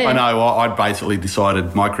did. Yeah. I know I'd basically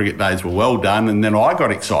decided my cricket days were well done, and then I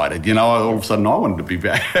got excited. All of a sudden I wanted to be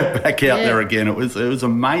back out there again. It was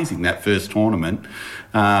amazing, that first tournament.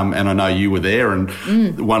 And I know you were there, and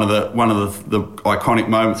one of the iconic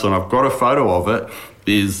moments, and I've got a photo of it,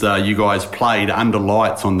 is you guys played under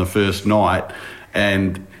lights on the first night,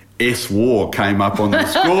 and S War came up on the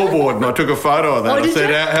scoreboard, and I took a photo of that. I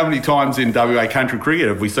said, how many times in WA Country Cricket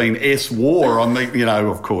have we seen S War on the,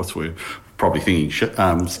 of course we're probably thinking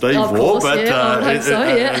Steve War, but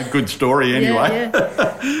a good story anyway.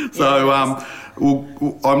 Yeah. So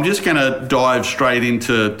I'm just going to dive straight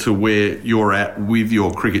into where you're at with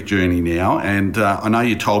your cricket journey now. And I know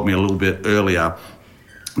you told me a little bit earlier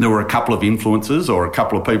there were a couple of influences or a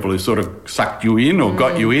couple of people who sort of sucked you in or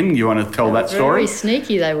got you in. You want to tell that story? Very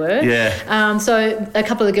sneaky they were. Yeah. So a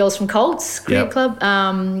couple of the girls from Colts Cricket Club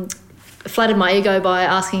flattered my ego by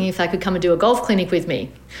asking if they could come and do a golf clinic with me.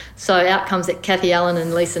 So out comes Kathy Allen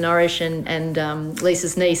and Lisa Norrish and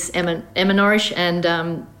Lisa's niece Emma Norrish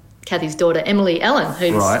and Kathy's daughter Emily Allen,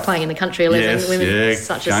 who's playing in the Country 11 women,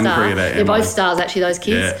 such a star. They're both stars, actually, those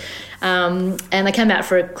kids. Yeah. And they came out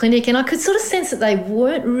for a clinic, and I could sort of sense that they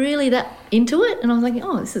weren't really that into it. And I was like,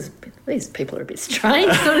 these people are a bit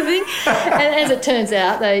strange, sort of thing. And as it turns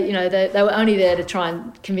out, they were only there to try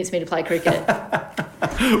and convince me to play cricket.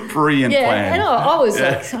 Brilliant plan. And I was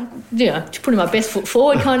putting my best foot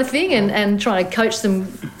forward kind of thing and trying to coach them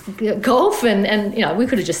golf. And we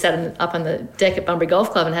could have just sat up on the deck at Bunbury Golf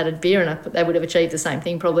Club and had a beer, and they would have achieved the same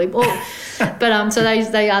thing probably. So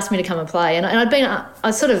they asked me to come and play. And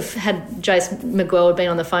I sort of had Jace McGuell had been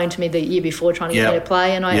on the phone to me the year before trying to get me to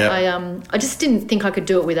play, and I just didn't think I could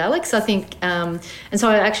do it with Alex. I think, and so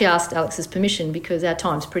I actually asked Alex's permission because our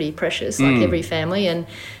time's pretty precious, like every family,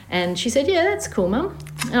 and she said, "Yeah, that's cool, Mum."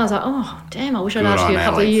 And I was like, "Oh, damn! I wish I'd asked you a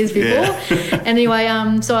couple of years before." Yeah. Anyway,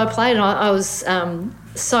 so I played, and I was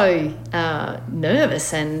so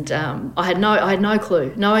nervous, and I had no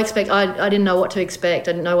clue, I didn't know what to expect.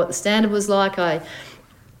 I didn't know what the standard was like.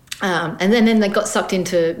 And then they got sucked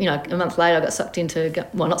into, a month later I got sucked into,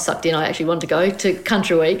 well, not sucked in, I actually wanted to go to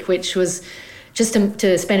Country Week, which was just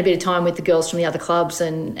to spend a bit of time with the girls from the other clubs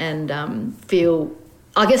and feel,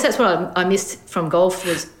 I guess that's what I missed from golf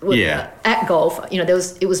was at golf,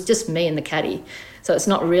 it was just me and the caddy. So it's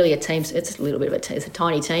not really a team, it's a little bit of it's a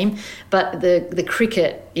tiny team, but the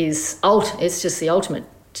cricket it's just the ultimate.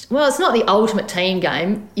 Well, it's not the ultimate team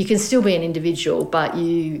game. You can still be an individual, but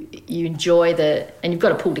you enjoy and you've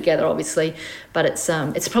got to pull together, obviously. But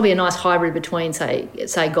it's probably a nice hybrid between say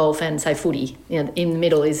golf and say footy. In the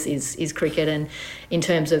middle is cricket, and in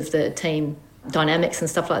terms of the team dynamics and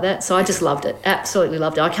stuff like that. So I just loved it, absolutely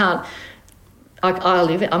loved it.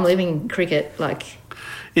 I'm living cricket like.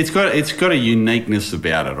 It's got a uniqueness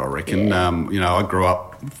about it, I reckon. Yeah. I grew up.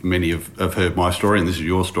 Many have heard my story, and this is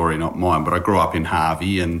your story, not mine. But I grew up in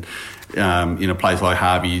Harvey, and in a place like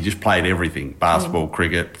Harvey, you just played everything: basketball,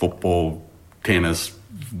 cricket, football, tennis,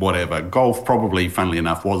 whatever. Golf probably, funnily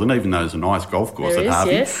enough, wasn't, even though there's a nice golf course at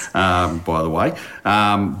Harvey. Yes. By the way,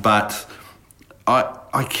 but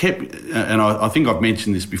I kept, and I think I've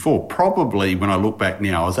mentioned this before. Probably when I look back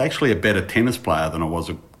now, I was actually a better tennis player than I was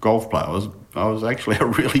a golf player. I was actually a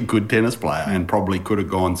really good tennis player and probably could have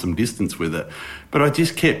gone some distance with it. But I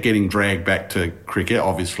just kept getting dragged back to cricket.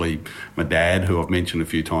 Obviously, my dad, who I've mentioned a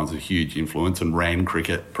few times, a huge influence and ran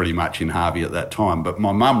cricket pretty much in Harvey at that time. But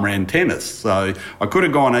my mum ran tennis, so I could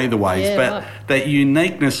have gone either ways. Yeah, but right. that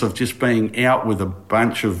uniqueness of just being out with a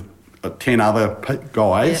bunch of 10 other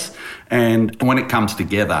guys, and when it comes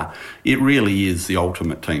together, it really is the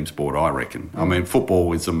ultimate team sport, I reckon. I mean,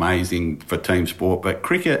 football is amazing for team sport, but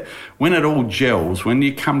cricket, when it all gels, when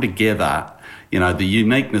you come together, you know, the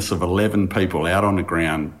uniqueness of 11 people out on the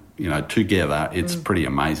ground, you know, together, it's pretty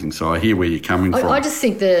amazing. So I hear where you're coming from. I just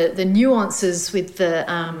think the nuances with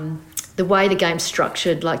the way the game's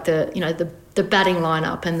structured, like the batting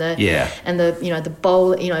lineup and the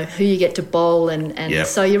bowl, you know, who you get to bowl and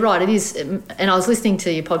so you're right, it is. And I was listening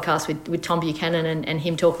to your podcast with Tom Buchanan and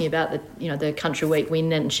him talking about the Country Week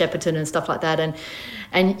win and Shepparton and stuff like that,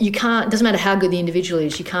 and you can't, it doesn't matter how good the individual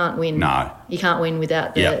is, you can't win. No, you can't win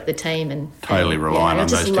without the team and totally relying on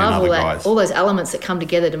those 10 other guys. All those elements that come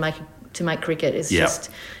together to make cricket is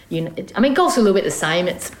just, I mean, golf's a little bit the same,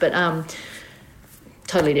 but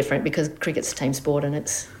totally different because cricket's a team sport and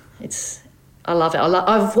it's. I love it.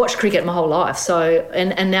 I've watched cricket my whole life, so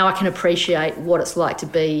and now I can appreciate what it's like to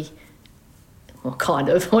be, well, kind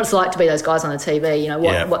of what it's like to be those guys on the TV. You know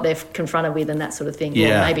what they're confronted with and that sort of thing. Yeah.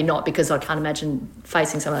 Well, maybe not because I can't imagine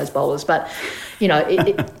facing some of those bowlers, but you know,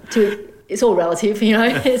 it's all relative. You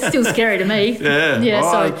know, it's still scary to me. Yeah.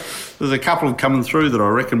 Well, so there's a couple coming through that I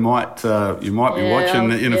reckon you might be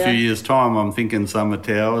watching in a few years' time. I'm thinking Summer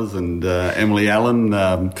Towers and Emily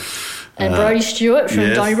Allen. And Brodie Stewart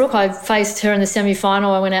from Donnybrook. I faced her in the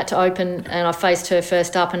semi-final. I went out to Open and I faced her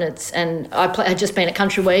first up, and I had just been at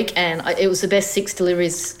Country Week, and it was the best 6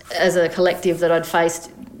 deliveries as a collective that I'd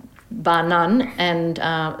faced, bar none, and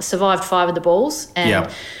survived 5 of the balls. And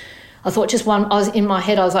I thought just one. I was in my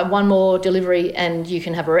head. I was like, one more delivery and you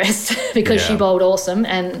can have a rest because she bowled awesome.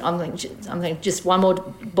 And I'm thinking just one more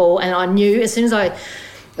ball, and I knew as soon as I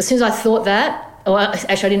thought that. Well, actually,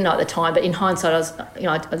 I didn't know at the time, but in hindsight, I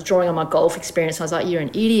was drawing on my golf experience. I was like, "You're an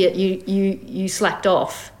idiot. You slacked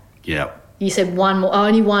off. Yeah. You said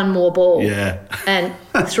only one more ball. Yeah. And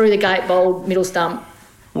through the gate, bowled middle stump.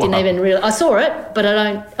 Didn't even really. I saw it, but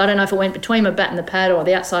I don't know if it went between my bat and the pad or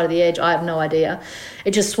the outside of the edge. I have no idea.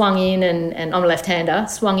 It just swung in, and I'm a left-hander.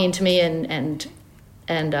 Swung into me, and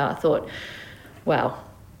I thought, wow,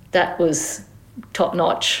 that was top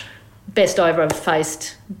notch. Best over I've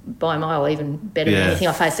faced by a mile, even better than anything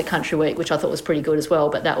I faced at Country Week, which I thought was pretty good as well.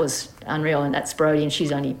 But that was unreal, and that's Brodie, and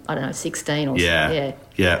she's only, 16 or something.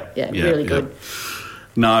 Really good.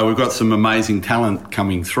 No, we've got some amazing talent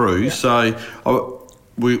coming through. Yeah. So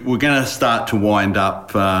we're going to start to wind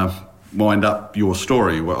up your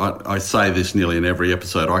story. Well, I say this nearly in every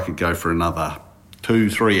episode. I could go for another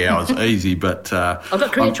 2-3 hours easy, but I've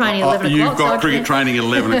got cricket training at 11 o'clock. You've got cricket training at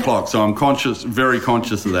 11 o'clock, so I'm very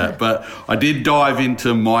conscious of that. But I did dive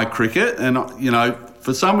into my cricket, and you know,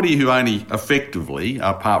 for somebody who only effectively,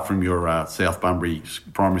 apart from your South Bunbury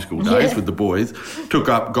primary school days with the boys, took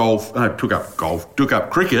up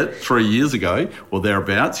cricket 3 years ago or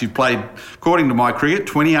thereabouts. You've played, according to my cricket,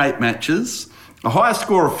 28 matches, a highest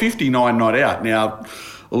score of 59 not out. Now,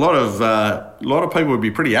 a lot of people would be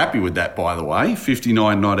pretty happy with that, by the way.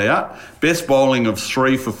 59 not out. Best bowling of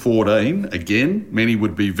 3 for 14. Again, many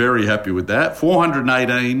would be very happy with that.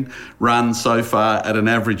 418 runs so far at an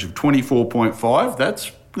average of 24.5.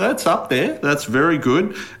 That's up there. That's very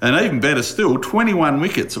good. And even better still, 21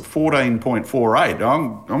 wickets at 14.48.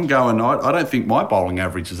 I'm going, I don't think my bowling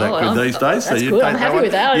average is that good these days. That's so good. I'm happy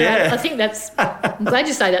with that. Yeah. I think I'm glad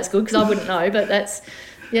you say that's good because I wouldn't know, but that's...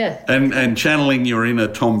 Yeah. And channeling your inner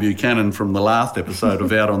Tom Buchanan from the last episode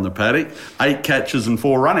of Out on the Paddock, 8 catches and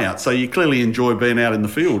 4 run-outs. So you clearly enjoy being out in the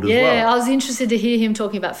field as well. Yeah, I was interested to hear him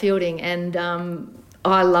talking about fielding, and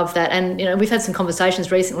I love that. And, you know, we've had some conversations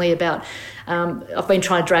recently about I've been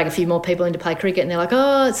trying to drag a few more people in to play cricket, and they're like,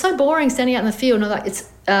 oh, it's so boring standing out in the field. And I'm like,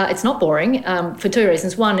 it's not boring for 2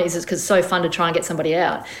 reasons. One is it's because it's so fun to try and get somebody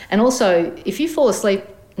out. And also, if you fall asleep,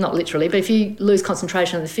 not literally, but if you lose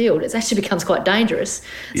concentration in the field, it actually becomes quite dangerous.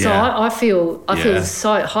 Yeah. So I feel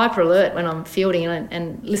so hyper alert when I'm fielding,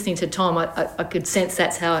 and listening to Tom, I could sense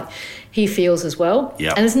that's how he feels as well.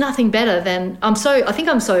 Yep. And there's nothing better than I think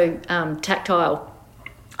I'm so tactile.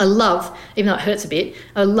 I love, even though it hurts a bit,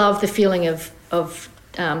 I love the feeling of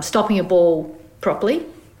stopping a ball properly.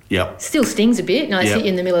 Yep. Still stings a bit, it's hit you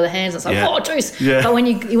in the middle of the hands. It's like, oh, juice. Yeah. But when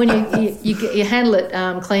you handle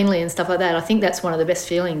it cleanly and stuff like that, I think that's one of the best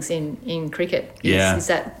feelings in cricket. Is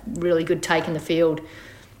that really good take in the field,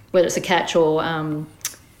 whether it's a catch or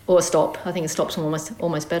or a stop. I think a stop's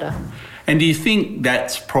almost better. And do you think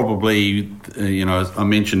that's probably, as I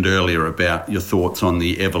mentioned earlier about your thoughts on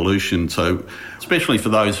the evolution, so especially for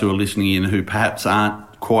those who are listening in who perhaps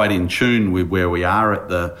aren't quite in tune with where we are at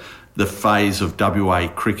the phase of WA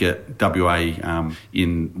cricket,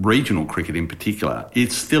 in regional cricket in particular,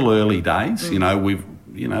 it's still early days.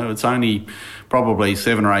 It's only probably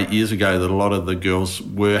 7 or 8 years ago that a lot of the girls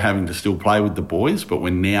were having to still play with the boys, but we're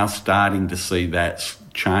now starting to see that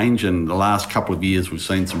change, and the last couple of years we've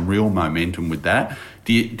seen some real momentum with that.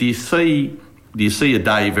 Do you see a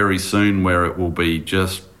day very soon where it will be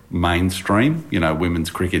just mainstream, women's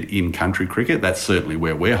cricket in country cricket? That's certainly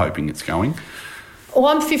where we're hoping it's going. Well,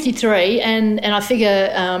 I'm 53 and I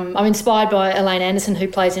figure I'm inspired by Elaine Anderson, who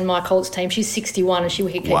plays in my Colts team. She's 61 and she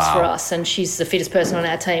wicket keeps for us, and she's the fittest person on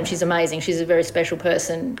our team. She's amazing. She's a very special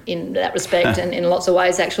person in that respect and in lots of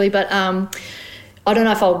ways, actually. But I don't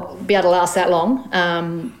know if I'll be able to last that long.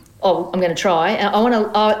 I'm going to try. I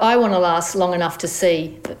want to last long enough to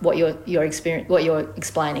see what you're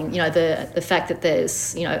explaining. The fact that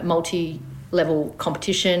there's multi-level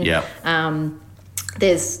competition. Yeah.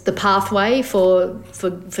 There's the pathway for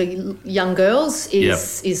young girls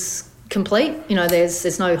is complete.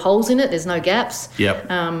 There's no holes in it. There's no gaps. Yep.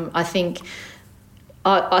 I think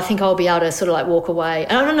I'll be able to sort of like walk away.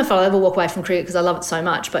 And I don't know if I'll ever walk away from cricket because I love it so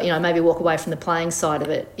much, but maybe walk away from the playing side of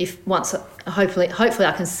it. If once hopefully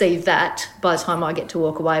I can see that by the time I get to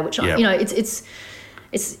walk away, which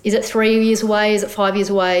is it 3 years away? Is it 5 years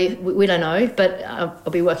away? We don't know, but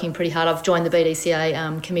I'll be working pretty hard. I've joined the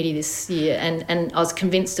BDCA committee this year, and I was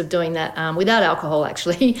convinced of doing that without alcohol,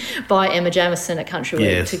 actually, by Emma Jamieson at Country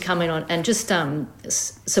Week to come in on and just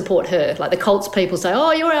support her. Like the Colts people say,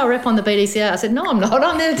 "Oh, you're our rep on the BDCA." I said, "No, I'm not.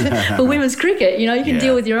 I'm there for women's cricket. You can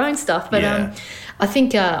deal with your own stuff." But I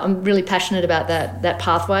think I'm really passionate about that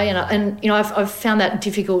pathway, and I've found that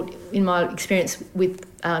difficult in my experience with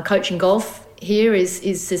coaching golf. Here is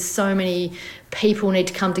there's so many people need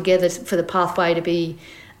to come together for the pathway to be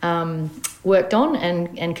worked on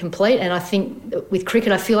and complete. And I think with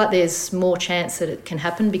cricket, I feel like there's more chance that it can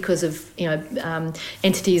happen because of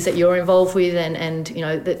entities that you're involved with, and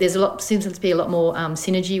there's seems to be a lot more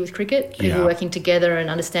synergy with cricket. People working together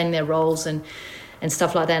and understanding their roles and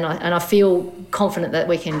stuff like that. And I feel confident that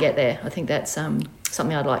we can get there. I think that's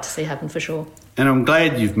something I'd like to see happen for sure. And I'm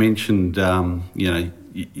glad you've mentioned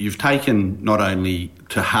you've taken not only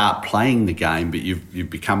to heart playing the game, but you've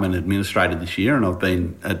become an administrator this year, and I've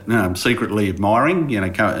been secretly admiring,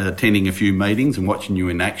 attending a few meetings and watching you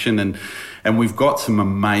in action, and we've got some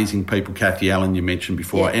amazing people. Kathy Allen, you mentioned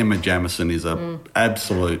before. Emma Jamieson is a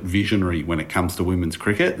absolute visionary when it comes to women's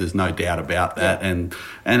cricket. There's no doubt about that, and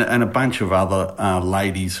a bunch of other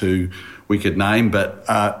ladies who we could name, but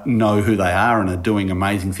know who they are and are doing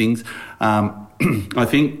amazing things. I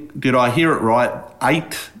think, did I hear it right?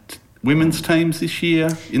 8 women's teams this year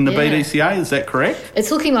in the BDCA, is that correct?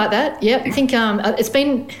 It's looking like that, yep. I think it's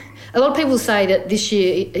been... A lot of people say that this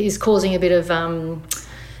year is causing a bit of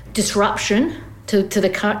disruption to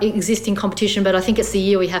the existing competition, but I think it's the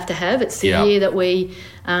year we have to have. It's the year that we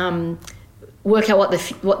work out what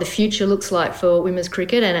the future looks like for women's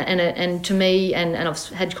cricket, and to me, and I've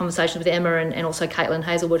had conversations with Emma and also Caitlin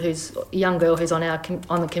Hazelwood, who's a young girl who's on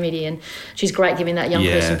the committee, and she's great giving that young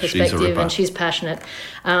person perspective, and she's passionate.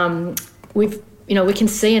 We can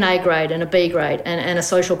see an A grade and a B grade and a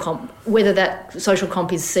social comp. Whether that social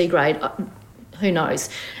comp is C grade, who knows?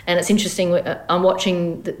 And it's interesting. I'm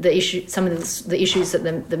watching the issue, some of the issues that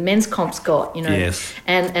the men's comp's got,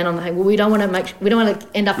 and I'm like, well, we don't want to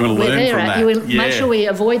end up where they're at. Make sure we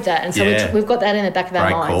avoid that, and so we've got that in the back of our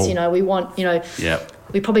minds. Cool. We want,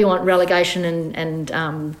 we probably want relegation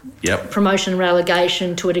and promotion and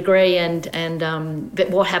relegation to a degree, but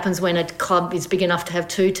what happens when a club is big enough to have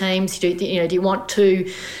 2 teams? Do you want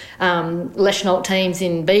 2 Leschenault teams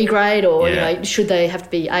in B grade, or should they have to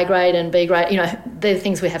be A grade and B grade? They're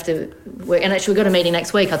things we have to work. And actually, we've got a meeting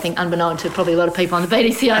next week, I think, unbeknown to probably a lot of people on the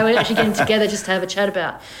BDCA. We're actually getting together just to have a chat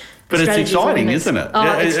about. But it's exciting, isn't it?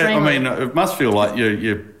 Oh, extremely. It must feel like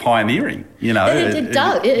you're pioneering, It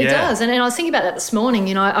does. It does. And I was thinking about that this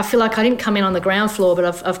morning. I feel like I didn't come in on the ground floor,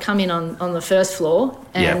 but I've come in on the first floor,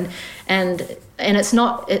 and it's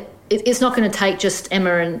not it's not going to take just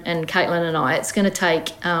Emma and Caitlin and I. It's going to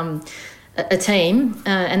take a team,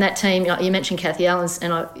 and that team, you mentioned Kathy Allen,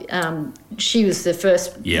 and she was the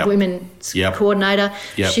first women's coordinator.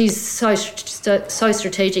 Yep. She's so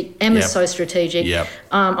strategic. Emma's so strategic. Yep.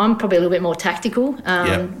 I'm probably a little bit more tactical,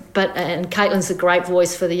 and Caitlin's a great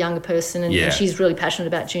voice for the younger person, and she's really passionate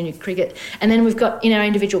about junior cricket. And then we've got in our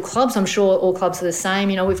individual clubs, I'm sure all clubs are the same.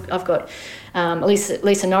 I've got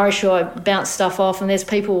Lisa Norris, who I bounce stuff off, and there's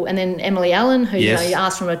people, and then Emily Allen, who you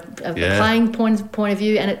ask from a playing point of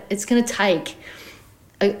view, and it's going to take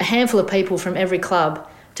a handful of people from every club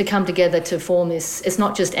to come together to form this. It's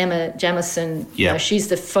not just Emma Jamison. She's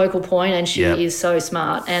the focal point, and she is so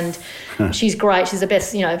smart, and she's great. She's the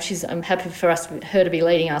best. I'm happy for her to be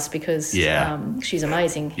leading us because she's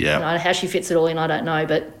amazing. How she fits it all in, I don't know,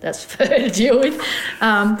 but that's for her to deal with.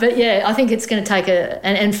 I think it's going to take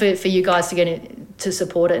and for you guys to get in, to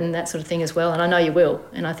support it and that sort of thing as well. And I know you will,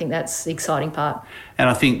 and I think that's the exciting part. And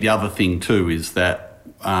I think the other thing too is that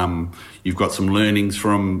you've got some learnings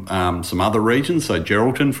from some other regions. So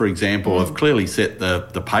Geraldton, for example, have clearly set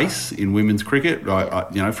the pace in women's cricket.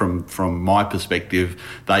 From my perspective,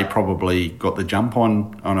 they probably got the jump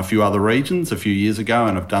on a few other regions a few years ago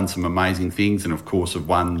and have done some amazing things, and of course have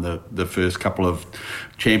won the first couple of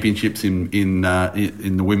championships in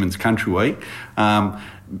the Women's Country Week.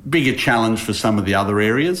 Bigger challenge for some of the other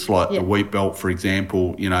areas, like the wheat belt, for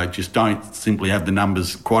example, just don't simply have the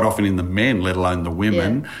numbers quite often in the men, let alone the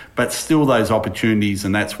women, but still those opportunities,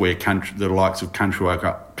 and that's where the likes of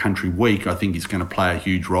Country Week, I think, is going to play a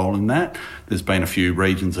huge role in that. There's been a few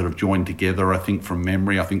regions that have joined together, I think, from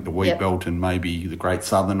memory. I think the wheat belt and maybe the Great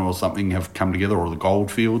Southern or something have come together, or the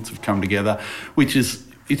Goldfields have come together, which is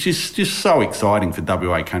it's just so exciting for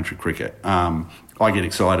WA country cricket. I get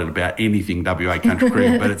excited about anything WA country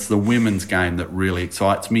cricket, but it's the women's game that really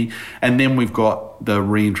excites me. And then we've got the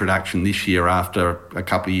reintroduction this year after a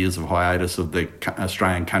couple of years of hiatus of the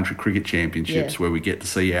Australian Country Cricket Championships, where we get to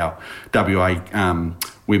see our WA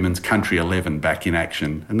Women's Country 11 back in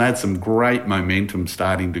action. And they had some great momentum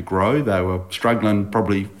starting to grow. They were struggling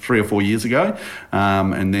probably 3 or 4 years ago.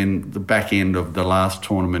 And then the back end of the last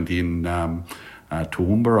tournament in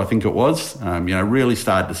Toowoomba, I think it was, really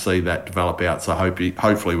started to see that develop out. So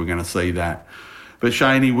hopefully we're going to see that. But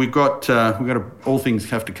Shaney, we've got all things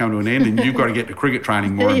have to come to an end, and you've got to get to cricket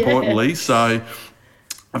training more importantly. So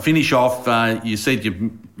I finish off. You said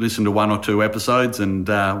you listened to 1 or 2 episodes, and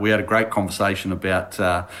we had a great conversation about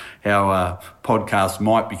how podcasts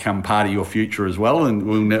might become part of your future as well, and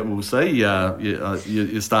we'll see.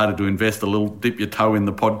 You started to invest a little, dip your toe in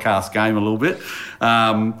the podcast game a little bit.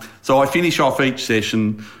 So I finish off each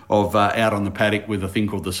session of Out on the Paddock with a thing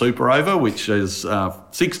called the Super Over, which is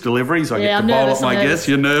 6 deliveries. I get to bowl it, my guess.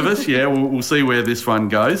 You're nervous? Yeah, we'll see where this one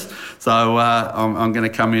goes. So I'm going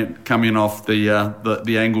to come in off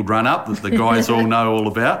the angled run up that the guys all know all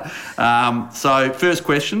about. So first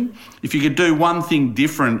question, if you could do one thing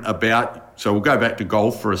different so we'll go back to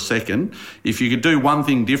golf for a second. If you could do one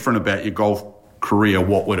thing different about your golf career,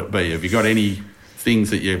 what would it be? Have you got any things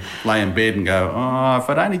that you lay in bed and go, if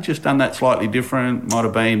I'd only just done that slightly different, might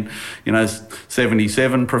have been,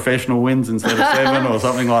 77 professional wins instead of 7 or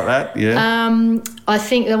something like that? Yeah. I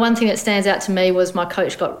think the one thing that stands out to me was my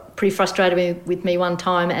coach got pretty frustrated with me one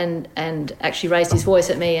time and actually raised his voice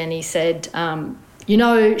at me, and he said,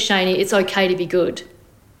 Shaney, it's okay to be good.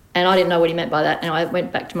 And I didn't know what he meant by that. And I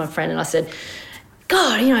went back to my friend and I said,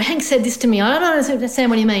 God, Hank said this to me. I don't understand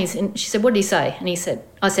what he means. And she said, what did he say? And he said,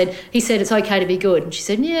 it's okay to be good. And she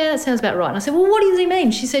said, yeah, that sounds about right. And I said, well, what does he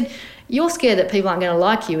mean? She said, you're scared that people aren't going to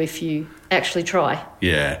like you if you actually try.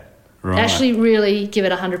 Yeah, right. Actually really give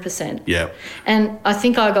it 100%. Yeah. And I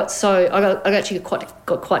think I actually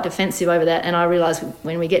got quite defensive over that. And I realised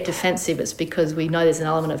when we get defensive, it's because we know there's an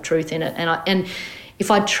element of truth in it. And if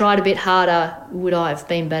I'd tried a bit harder, would I have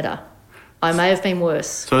been better? I may have been worse.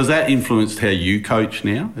 So has that influenced how you coach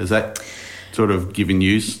now? Has that sort of given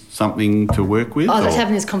you something to work with? I was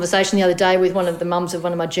having this conversation the other day with one of the mums of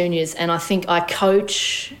one of my juniors, and I think I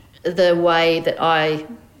coach the way that I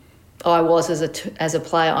was as a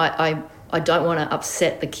player. I don't want to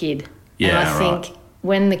upset the kid. Yeah, and I think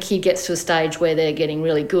when the kid gets to a stage where they're getting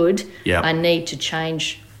really good, I need to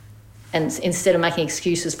change. And instead of making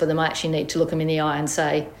excuses for them, I actually need to look them in the eye and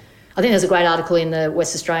say, I think there's a great article in the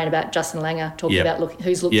West Australian about Justin Langer talking about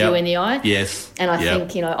who's looked you in the eye. Yes. And I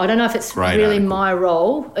think, I don't know if it's great really article. My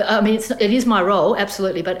role. I mean, it is my role,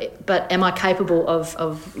 absolutely, but am I capable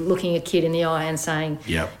of looking a kid in the eye and saying,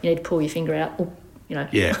 you need to pull your finger out, get your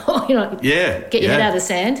head out of the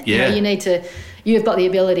sand. Yeah. You've got the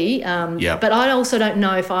ability. But I also don't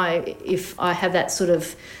know if I have that sort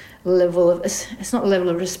of level of, it's not a level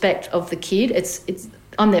of respect of the kid. It's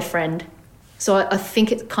I'm their friend. So I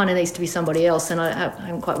think it kind of needs to be somebody else, and I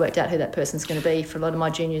haven't quite worked out who that person's going to be for a lot of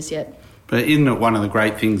my juniors yet. But isn't it one of the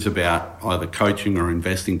great things about either coaching or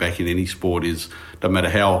investing back in any sport is no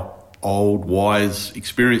matter how old, wise,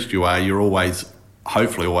 experienced you are, you're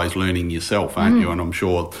hopefully always learning yourself, aren't you? And I'm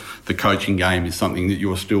sure the coaching game is something that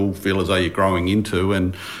you'll still feel as though you're growing into,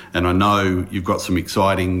 and I know you've got some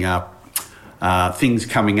exciting things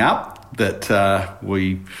coming up that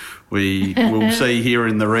we will see here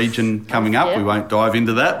in the region coming up. We won't dive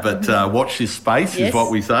into that, but watch this space is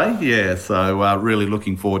what we say. Yeah, so really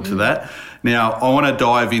looking forward to that. Now, I want to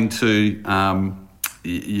dive into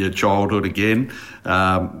your childhood again.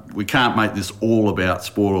 We can't make this all about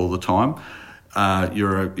sport all the time.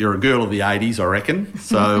 You're a girl of the 80s, I reckon.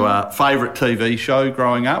 So favourite TV show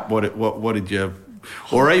growing up? What did you...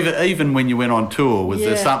 Or even when you went on tour, was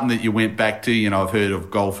there something that you went back to? You know, I've heard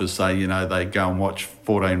of golfers say, you know, they go and watch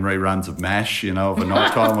 14 reruns of MASH, you know, of a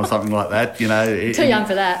night time or something like that, you know. Too young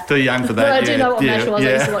for that. Too young for that, But I do know what MASH was.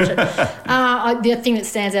 I used to watch it. The thing that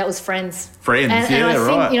stands out was Friends. Friends, and I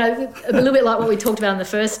think, you know, a little bit like what we talked about in the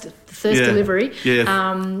first delivery. Yeah.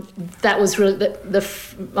 That was really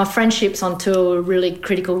my friendships on tour were really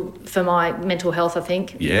critical for my mental health, I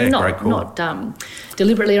think. Yeah, great call. Not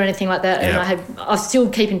deliberately or anything like that. Yeah. And I still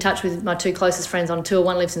keep in touch with my two closest friends on tour.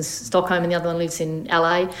 One lives in Stockholm and the other one lives in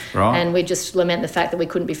LA. Right. And we just lament the fact that we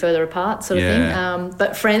couldn't be further apart, sort of thing.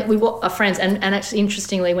 But our friends, and actually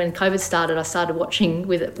interestingly, when COVID started, I started watching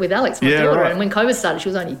with Alex, my daughter. Right. And when COVID started, she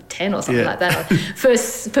was only 10 or something like that.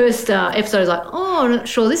 First episode, I was like, oh, I'm not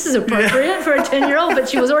sure this is appropriate for a 10-year-old, but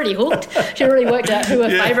she was already hooked. She'd already worked out who her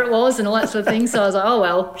favourite was and all that sort of thing. So I was like, oh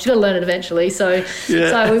well, she's got to learn it eventually. So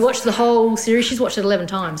we watched the whole series. She's watched it 11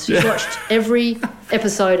 times. She's watched every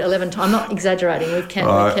episode 11 times. I'm not exaggerating. We've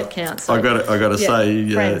kept count. So, I got to say,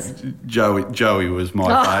 Joey was my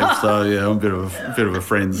fave. So I'm a bit of a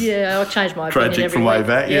Friends. Yeah, I'll change my opinion tragic every from week. way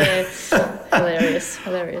back. Yeah.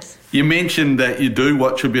 Hilarious. You mentioned that you do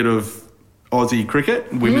watch a bit of Aussie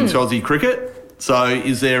cricket, women's Aussie cricket. So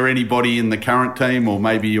is there anybody in the current team or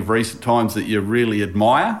maybe of recent times that you really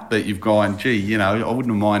admire, that you've gone, gee, you know, I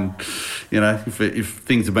wouldn't mind, you know, if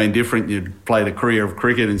things had been different, you'd played a career of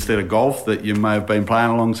cricket instead of golf, that you may have been playing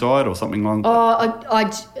alongside or something like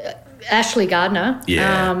that? Ashley Gardner.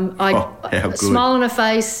 Yeah. How good. Smile on her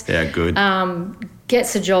face. Yeah, good.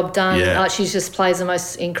 Gets the job done. Yeah. She just plays the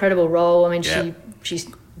most incredible role. I mean, she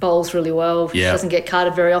bowls really well. She doesn't get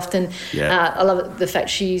carded very often. Yeah. I love the fact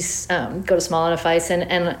she's got a smile on her face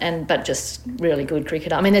but just really good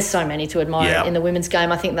cricketer. I mean, there's so many to admire in the women's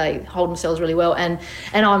game. I think they hold themselves really well. And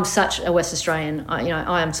I'm such a West Australian.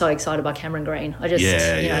 I am so excited by Cameron Green. I just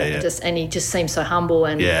and he just seems so humble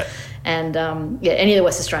and any of the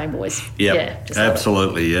West Australian boys.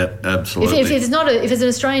 Absolutely. Absolutely. If it's an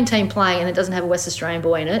Australian team playing and it doesn't have a West Australian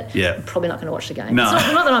boy in it, I'm probably not going to watch the game. No.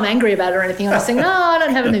 It's not that I'm angry about it or anything. I'm just saying, no, I don't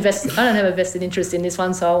have a vested interest in this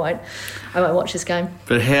one, so I won't watch this game.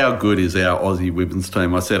 But how good is our Aussie women's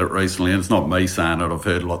team? I said it recently, and it's not me saying it. I've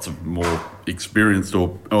heard lots of more experienced or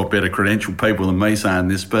better credentialed people than me saying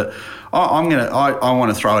this, but I want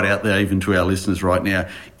to throw it out there even to our listeners right now.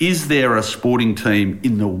 Is there a sporting team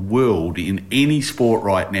in the world, in any sport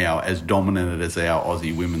right now, as dominant as our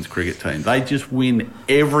Aussie women's cricket team? They just win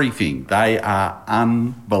everything. They are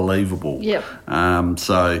unbelievable. Yep.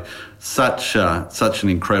 So such an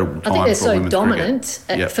incredible time for women's cricket. I think they're so dominant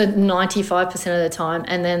for 95% of the time,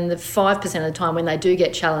 and then the 5% of the time when they do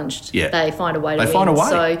get challenged, they find a way to win. They find a way.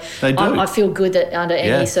 So they do. I feel good that under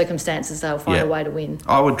any circumstances they'll find a way to win.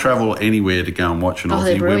 I would travel anywhere to go and watch an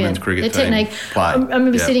Aussie women's cricket team play. I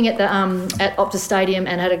remember sitting at the at Optus Stadium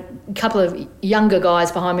and had a couple of younger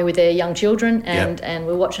guys behind me with their young children, and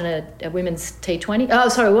we were watching a women's T20.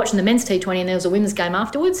 We were watching the men's T20, and there was a women's game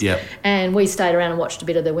afterwards. Yep. And we stayed around and watched a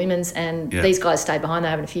bit of the women's, and these guys stayed behind. They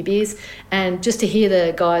were having a few beers, and just to hear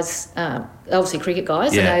the guys, obviously cricket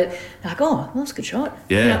guys, and they're like, "Oh, that was a good shot."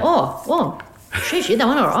 Yeah. You know, Sheesh, that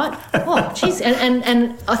one all right. Oh, jeez.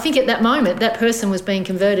 And I think at that moment, that person was being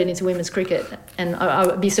converted into women's cricket. And I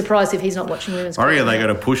would be surprised if he's not watching women's cricket. I reckon they got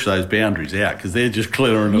to push those boundaries out because they're just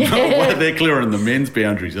clearing them. They're clearing the men's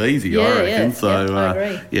boundaries easy, I reckon. So, I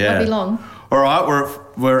agree. Won't be long. All right,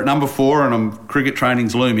 we're at number 4 and cricket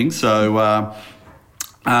training's looming. So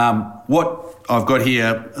what I've got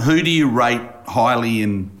here, who do you rate highly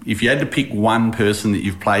in, if you had to pick one person that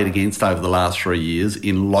you've played against over the last 3 years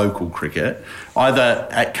in local cricket, either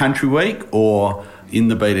at Country Week or in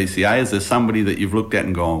the BDCA, is there somebody that you've looked at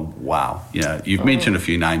and gone, wow? You know, you've mentioned a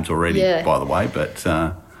few names already, by the way, but...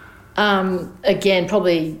 again,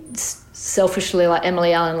 probably selfishly, like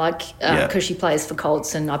Emily Allen, because she plays for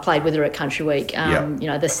Colts and I played with her at Country Week. You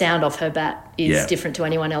know, the sound off her bat is different to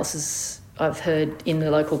anyone else's I've heard in the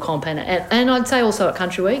local comp, and I'd say also at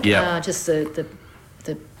Country Week, just the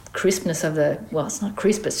crispness of it's not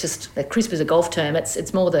crisp, it's just, crisp is a golf term,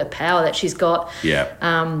 it's more the power that she's got.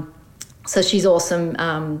 So she's awesome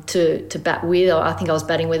to bat with. I think I was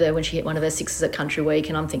batting with her when she hit one of her sixes at Country Week,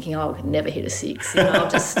 and I'm thinking, I could never hit a six. You know,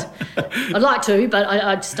 I'd like to, but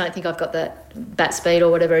I just don't think I've got that bat speed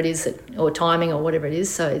or whatever it is, or timing or whatever it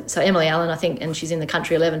is. So Emily Allen, I think, and she's in the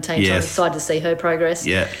country 11 team, so I'm excited to see her progress.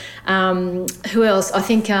 Yeah. Who else? I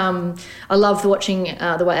think I love watching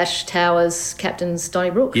the way Ash Towers captains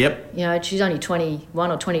Donnybrook. Yep. You know, she's only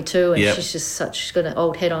 21 or 22, and she's just she's got an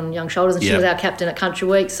old head on young shoulders, and she was our captain at Country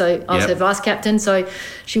Week, so I was her vice captain, so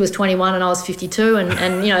she was 21 and I was 52,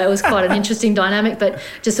 and you know, it was quite an interesting dynamic, but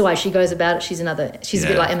just the way she goes about it, she's a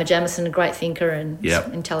bit like Emma Jamison, a great thinker and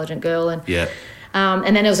intelligent girl, and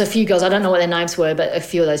and then there was a few girls, I don't know what their names were, but a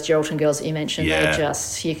few of those Geraldton girls that you mentioned, they're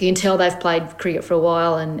just, you can tell they've played cricket for a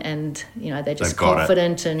while, and you know, they're just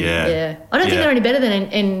confident, and I don't think they're any better than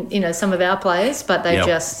in you know, some of our players, but they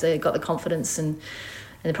just got the confidence, and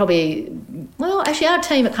they're probably, well, actually our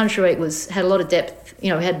team at Country Week had a lot of depth, you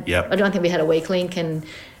know, we had I don't think we had a weak link, and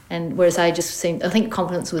whereas they just seemed, I think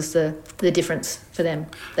confidence was the difference for them.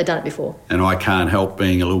 They'd done it before. And I can't help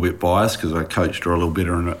being a little bit biased because I coached her a little bit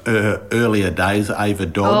in earlier days, Ava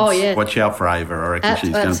Dodds. Oh, yeah. Watch out for Ava. I reckon she's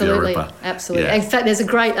going to be a ripper. Absolutely. Yeah. In fact, there's a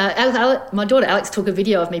great... my daughter Alex took a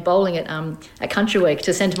video of me bowling at Country Week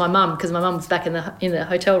to send to my mum, because my mum was back in the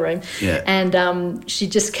hotel room. Yeah. And she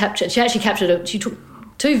actually captured it.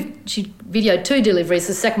 She videoed 2 deliveries.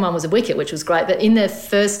 The second one was a wicket, which was great. But in the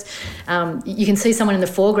first, you can see someone in the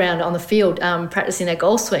foreground on the field practicing their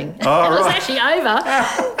golf swing. Oh, it was actually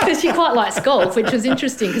over because she quite likes golf, which was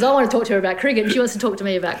interesting because I want to talk to her about cricket and she wants to talk to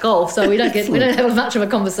me about golf. So we don't have much of a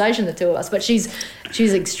conversation, the two of us. But she's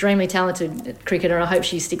an extremely talented cricketer, and I hope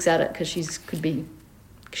she sticks at it because she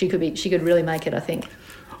could really make it, I think.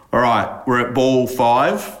 All right, we're at ball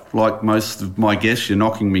 5. Like most of my guests, you're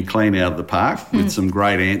knocking me clean out of the park with some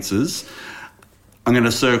great answers. I'm going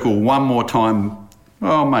to circle one more time,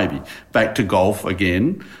 maybe, back to golf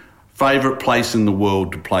again. Favourite place in the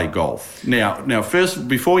world to play golf? Now, first,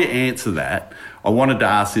 before you answer that, I wanted to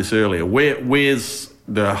ask this earlier. Where's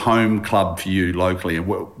the home club for you locally?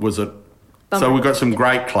 Was it... Bunbury. So we've got some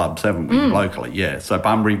great clubs, haven't we, locally? Yeah. So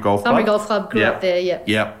Bunbury Golf Club. Bunbury Golf Club grew up there,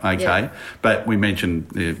 Yep, okay. Yep. But we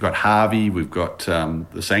mentioned we've got Harvey, we've got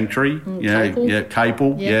the Sanctuary,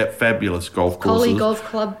 Capel, fabulous golf courses. Collie Golf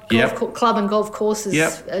Club, club and golf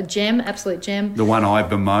courses, a gem, absolute gem. The one I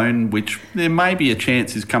bemoan, which there may be a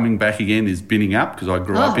chance is coming back again, is Binning Up, because I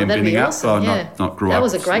grew up in Binning Up. Awesome, not grew up. That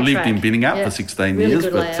was a great lived track. in Binning Up for 16 really years,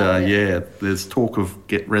 good but layout, there's talk of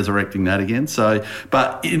resurrecting that again. So,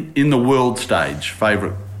 but in the world stage,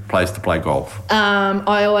 favourite place to play golf?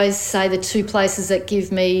 I always say the 2 places that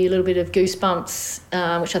give me a little bit of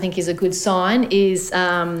goosebumps, which I think is a good sign, is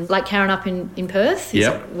Lake Karrinyup in Perth.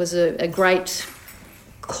 It was a great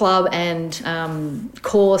club and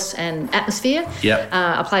course and atmosphere.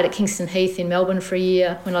 I played at Kingston Heath in Melbourne for a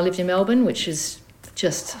year when I lived in Melbourne, which is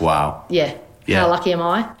just... Wow. Yeah. How lucky am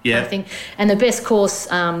I? I think. And the best course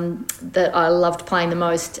that I loved playing the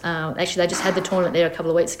most, actually they just had the tournament there a couple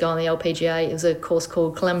of weeks ago on the LPGA. It was a course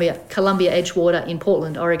called Columbia Edgewater in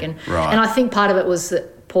Portland, Oregon. Right. And I think part of it was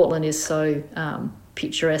that Portland is so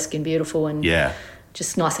picturesque and beautiful, and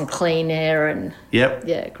just nice and clean air, and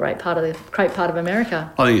great part of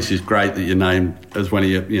America. I think it's just great that you're named as one of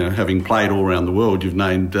your, having played all around the world, you've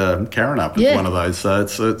named Karrinyup as one of those.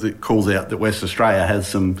 So it calls out that West Australia has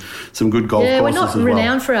some good golf courses. Yeah, we're not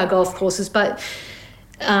renowned for our golf courses, but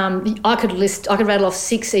I could rattle off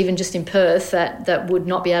 6 even just in Perth that would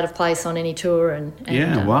not be out of place on any tour, and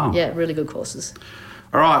really good courses.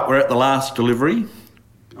 All right, we're at the last delivery.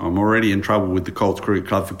 I'm already in trouble with the Colts Cricket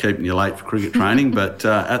Club for keeping you late for cricket training, but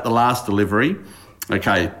at the last delivery,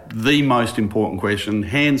 okay, the most important question,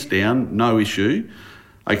 hands down, no issue.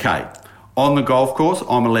 Okay, on the golf course,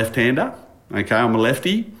 I'm a left-hander. Okay, I'm a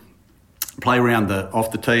lefty. Play around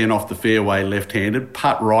off the tee and off the fairway left-handed,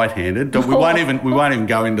 putt right-handed. We won't even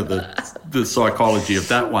go into the psychology of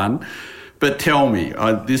that one. But tell me,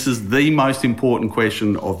 this is the most important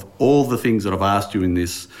question of all the things that I've asked you in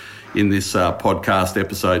this podcast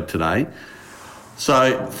episode today.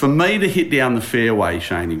 So for me to hit down the fairway,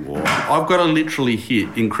 Shaney Waugh, I've got to literally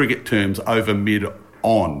hit, in cricket terms, over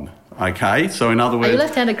mid-on. Okay, so in other words, are you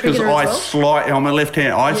left-handed cricketer as well? I'm a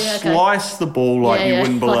left-hander. I slice the ball like you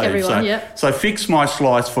wouldn't believe. Like everyone, so fix my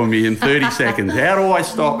slice for me in 30 seconds. How do I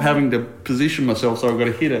stop having to position myself so I've got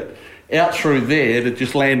to hit it out through there to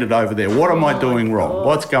just land it over there? What am I doing wrong?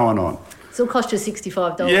 What's going on? It'll cost you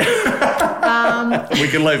 $65. Yeah. We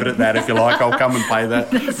can leave it at that if you like. I'll come and pay that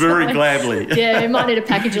very gladly. Yeah, you might need a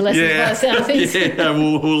package of lessons by the sound of things. Yeah,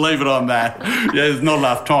 we'll leave it on that. Yeah, there's not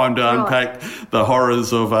enough time to unpack the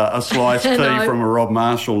horrors of a sliced tea from a Rob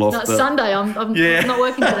Marshall off the... Sunday. I'm not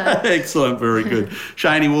working today. Excellent, very good.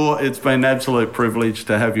 Shani Waugh, it's been an absolute privilege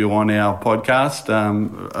to have you on our podcast.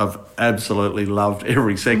 I've absolutely loved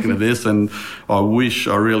every second of this, and I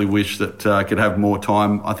really wish that I could have more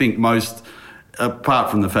time. I think apart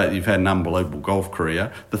from the fact that you've had an unbelievable golf career,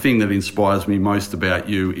 the thing that inspires me most about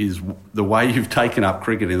you is the way you've taken up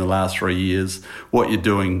cricket in the last 3 years, what you're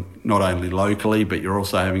doing not only locally, but you're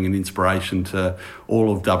also having an inspiration to all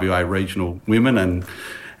of WA regional women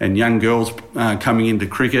and young girls coming into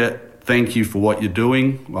cricket. Thank you for what you're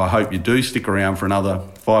doing. I hope you do stick around for another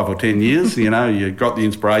 5 or 10 years. You know, you got the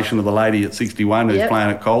inspiration of the lady at 61 who's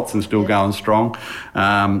playing at Colts and still going strong.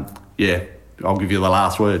 I'll give you the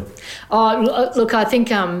last word. Oh, look, I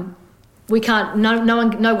think we can't.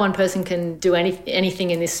 No one person can do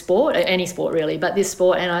anything in this sport, any sport really, but this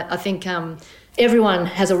sport. And I think everyone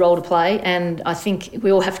has a role to play, and I think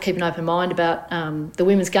we all have to keep an open mind about the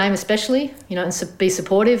women's game, especially. You know, and be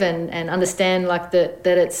supportive and understand like that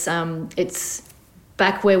it's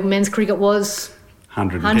back where men's cricket was.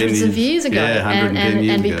 Hundreds of years ago,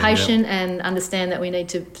 and be patient and understand that we need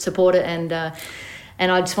to support it. And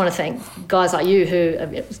I just want to thank guys like you who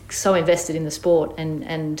are so invested in the sport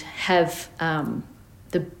and have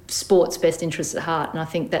the sport's best interests at heart. And I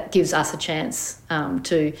think that gives us a chance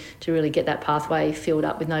to really get that pathway filled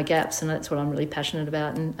up with no gaps. And that's what I'm really passionate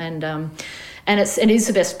about. And it is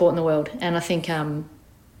the best sport in the world. And I think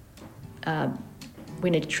we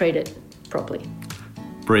need to treat it properly.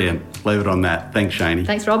 Brilliant. Leave it on that. Thanks, Shani.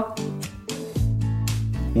 Thanks, Rob.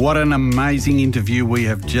 What an amazing interview we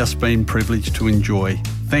have just been privileged to enjoy.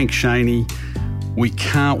 Thanks, Shani. We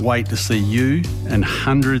can't wait to see you and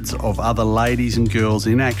hundreds of other ladies and girls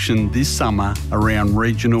in action this summer around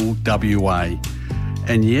regional WA.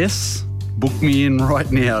 And yes, book me in right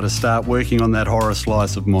now to start working on that horror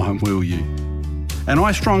slice of mine, will you? And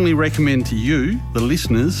I strongly recommend to you, the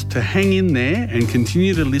listeners, to hang in there and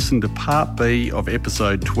continue to listen to Part B of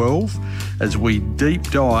Episode 12 as we deep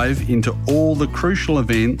dive into all the crucial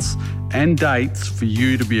events and dates for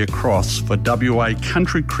you to be across for WA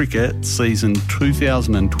Country Cricket season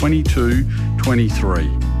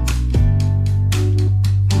 2022-23.